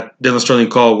certain that Dylan Sterling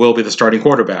Cole will be the starting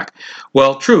quarterback?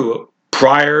 Well, true.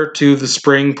 Prior to the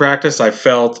spring practice, I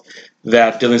felt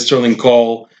that Dylan Sterling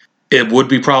Cole, it would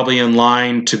be probably in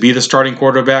line to be the starting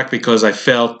quarterback because I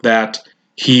felt that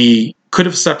he could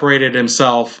have separated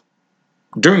himself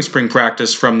during spring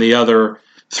practice from the other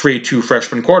 3 true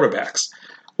freshman quarterbacks.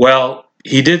 Well,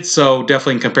 he did so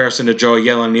definitely in comparison to Joey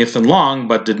Yellen and Ethan Long,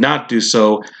 but did not do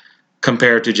so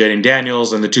compared to Jayden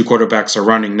Daniels, and the 2 quarterbacks are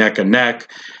running neck and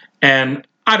neck. And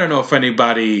I don't know if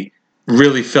anybody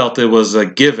really felt it was a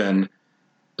given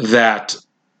that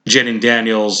Jayden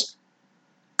Daniels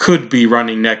could be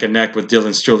running neck and neck with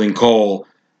Dylan Sterling Cole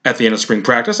at the end of spring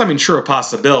practice. I mean, sure, a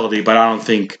possibility, but I don't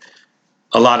think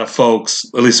a lot of folks,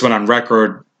 at least went on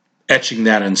record, etching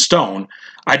that in stone.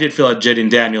 I did feel that Jayden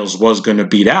Daniels was going to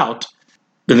beat out,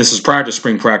 and this is prior to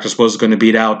spring practice, was going to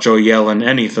beat out Joey Yellen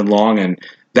and Ethan Long, and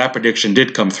that prediction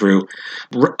did come through.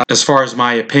 As far as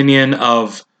my opinion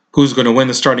of who's going to win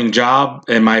the starting job,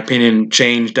 and my opinion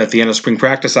changed at the end of spring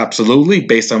practice, absolutely,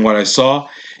 based on what I saw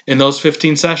in those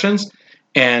 15 sessions.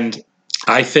 And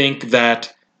I think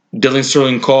that Dylan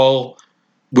Sterling Cole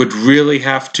would really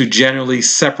have to generally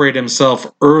separate himself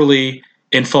early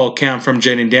in fall camp from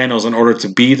Jayden Daniels in order to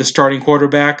be the starting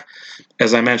quarterback.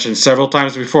 As I mentioned several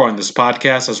times before on this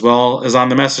podcast, as well as on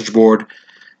the message board,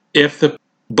 if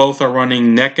both are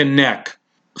running neck and neck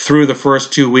through the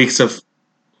first 2 weeks of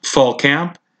fall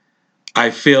camp,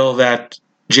 I feel that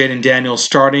Jayden Daniels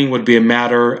starting would be a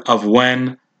matter of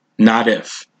when, not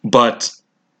if. But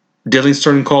Dylan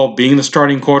Sterling Cole being the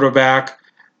starting quarterback,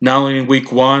 not only in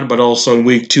week 1, but also in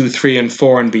week 2, 3, and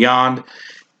 4 and beyond,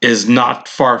 is not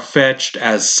far-fetched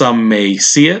as some may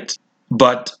see it.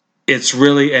 But it's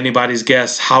really anybody's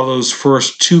guess how those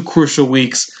first 2 crucial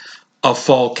weeks of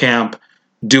fall camp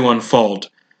do unfold.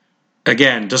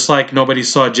 Again, just like nobody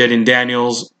saw Jayden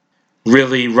Daniels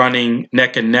really running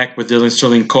neck and neck with Dylan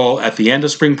Sterling Cole at the end of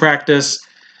spring practice,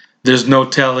 there's no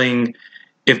telling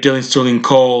if Dylan Sterling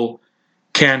Cole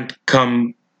can't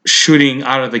come shooting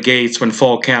out of the gates when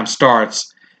fall camp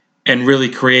starts and really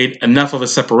create enough of a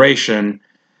separation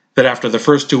that after the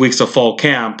first 2 weeks of fall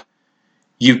camp,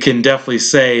 you can definitely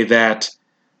say that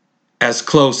as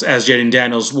close as Jayden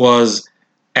Daniels was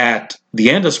at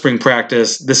the end of spring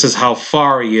practice, this is how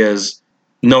far he is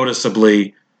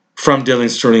noticeably from Dylan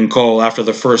Sterling Cole after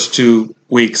the first 2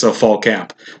 weeks of fall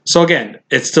camp. So again,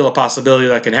 it's still a possibility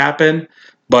that can happen,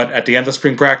 but at the end of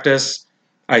spring practice,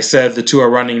 I said the two are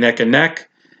running neck and neck,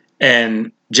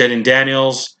 and Jayden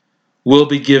Daniels will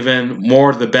be given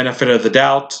more the benefit of the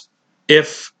doubt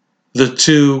if the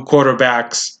two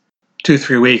quarterbacks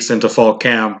 2-3 weeks into fall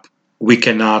camp, we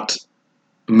cannot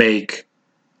make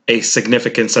a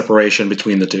significant separation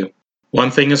between the two. One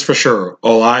thing is for sure,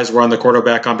 all eyes were on the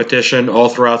quarterback competition all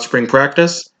throughout spring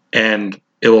practice, and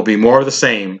it will be more of the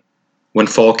same when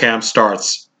fall camp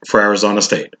starts for Arizona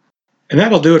State. And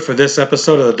that'll do it for this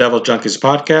episode of the Devil Junkies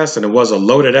podcast, and it was a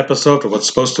loaded episode for what's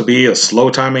supposed to be a slow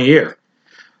time of year.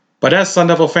 But as Sun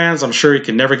Devil fans, I'm sure you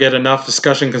can never get enough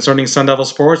discussion concerning Sun Devil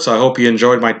sports, so I hope you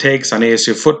enjoyed my takes on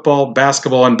ASU football,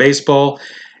 basketball, and baseball,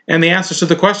 and the answers to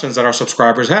the questions that our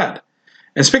subscribers had.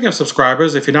 And speaking of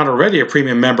subscribers, if you're not already a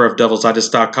premium member of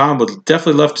DevilsDigest.com, would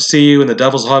definitely love to see you in the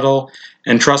Devil's Huddle.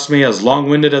 And trust me, as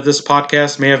long-winded as this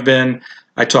podcast may have been,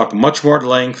 I talk much more at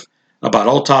length about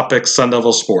all topics Sun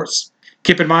Devil sports.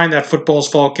 Keep in mind that football's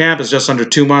fall camp is just under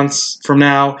 2 months from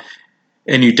now,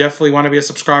 and you definitely want to be a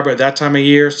subscriber at that time of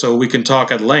year so we can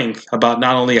talk at length about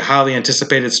not only a highly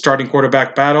anticipated starting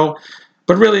quarterback battle,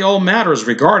 but really all matters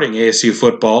regarding ASU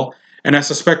football. And I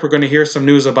suspect we're going to hear some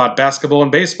news about basketball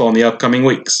and baseball in the upcoming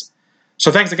weeks.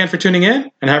 So thanks again for tuning in,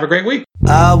 and have a great week.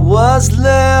 I was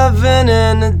living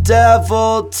in a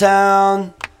devil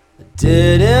town. I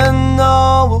didn't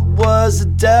know it was a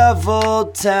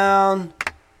devil town.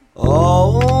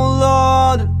 Oh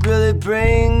Lord, it really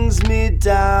brings me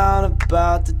down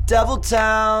about the devil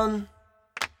town.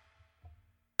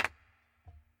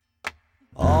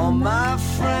 All my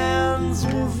friends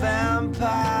were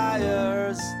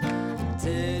vampires.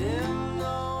 Did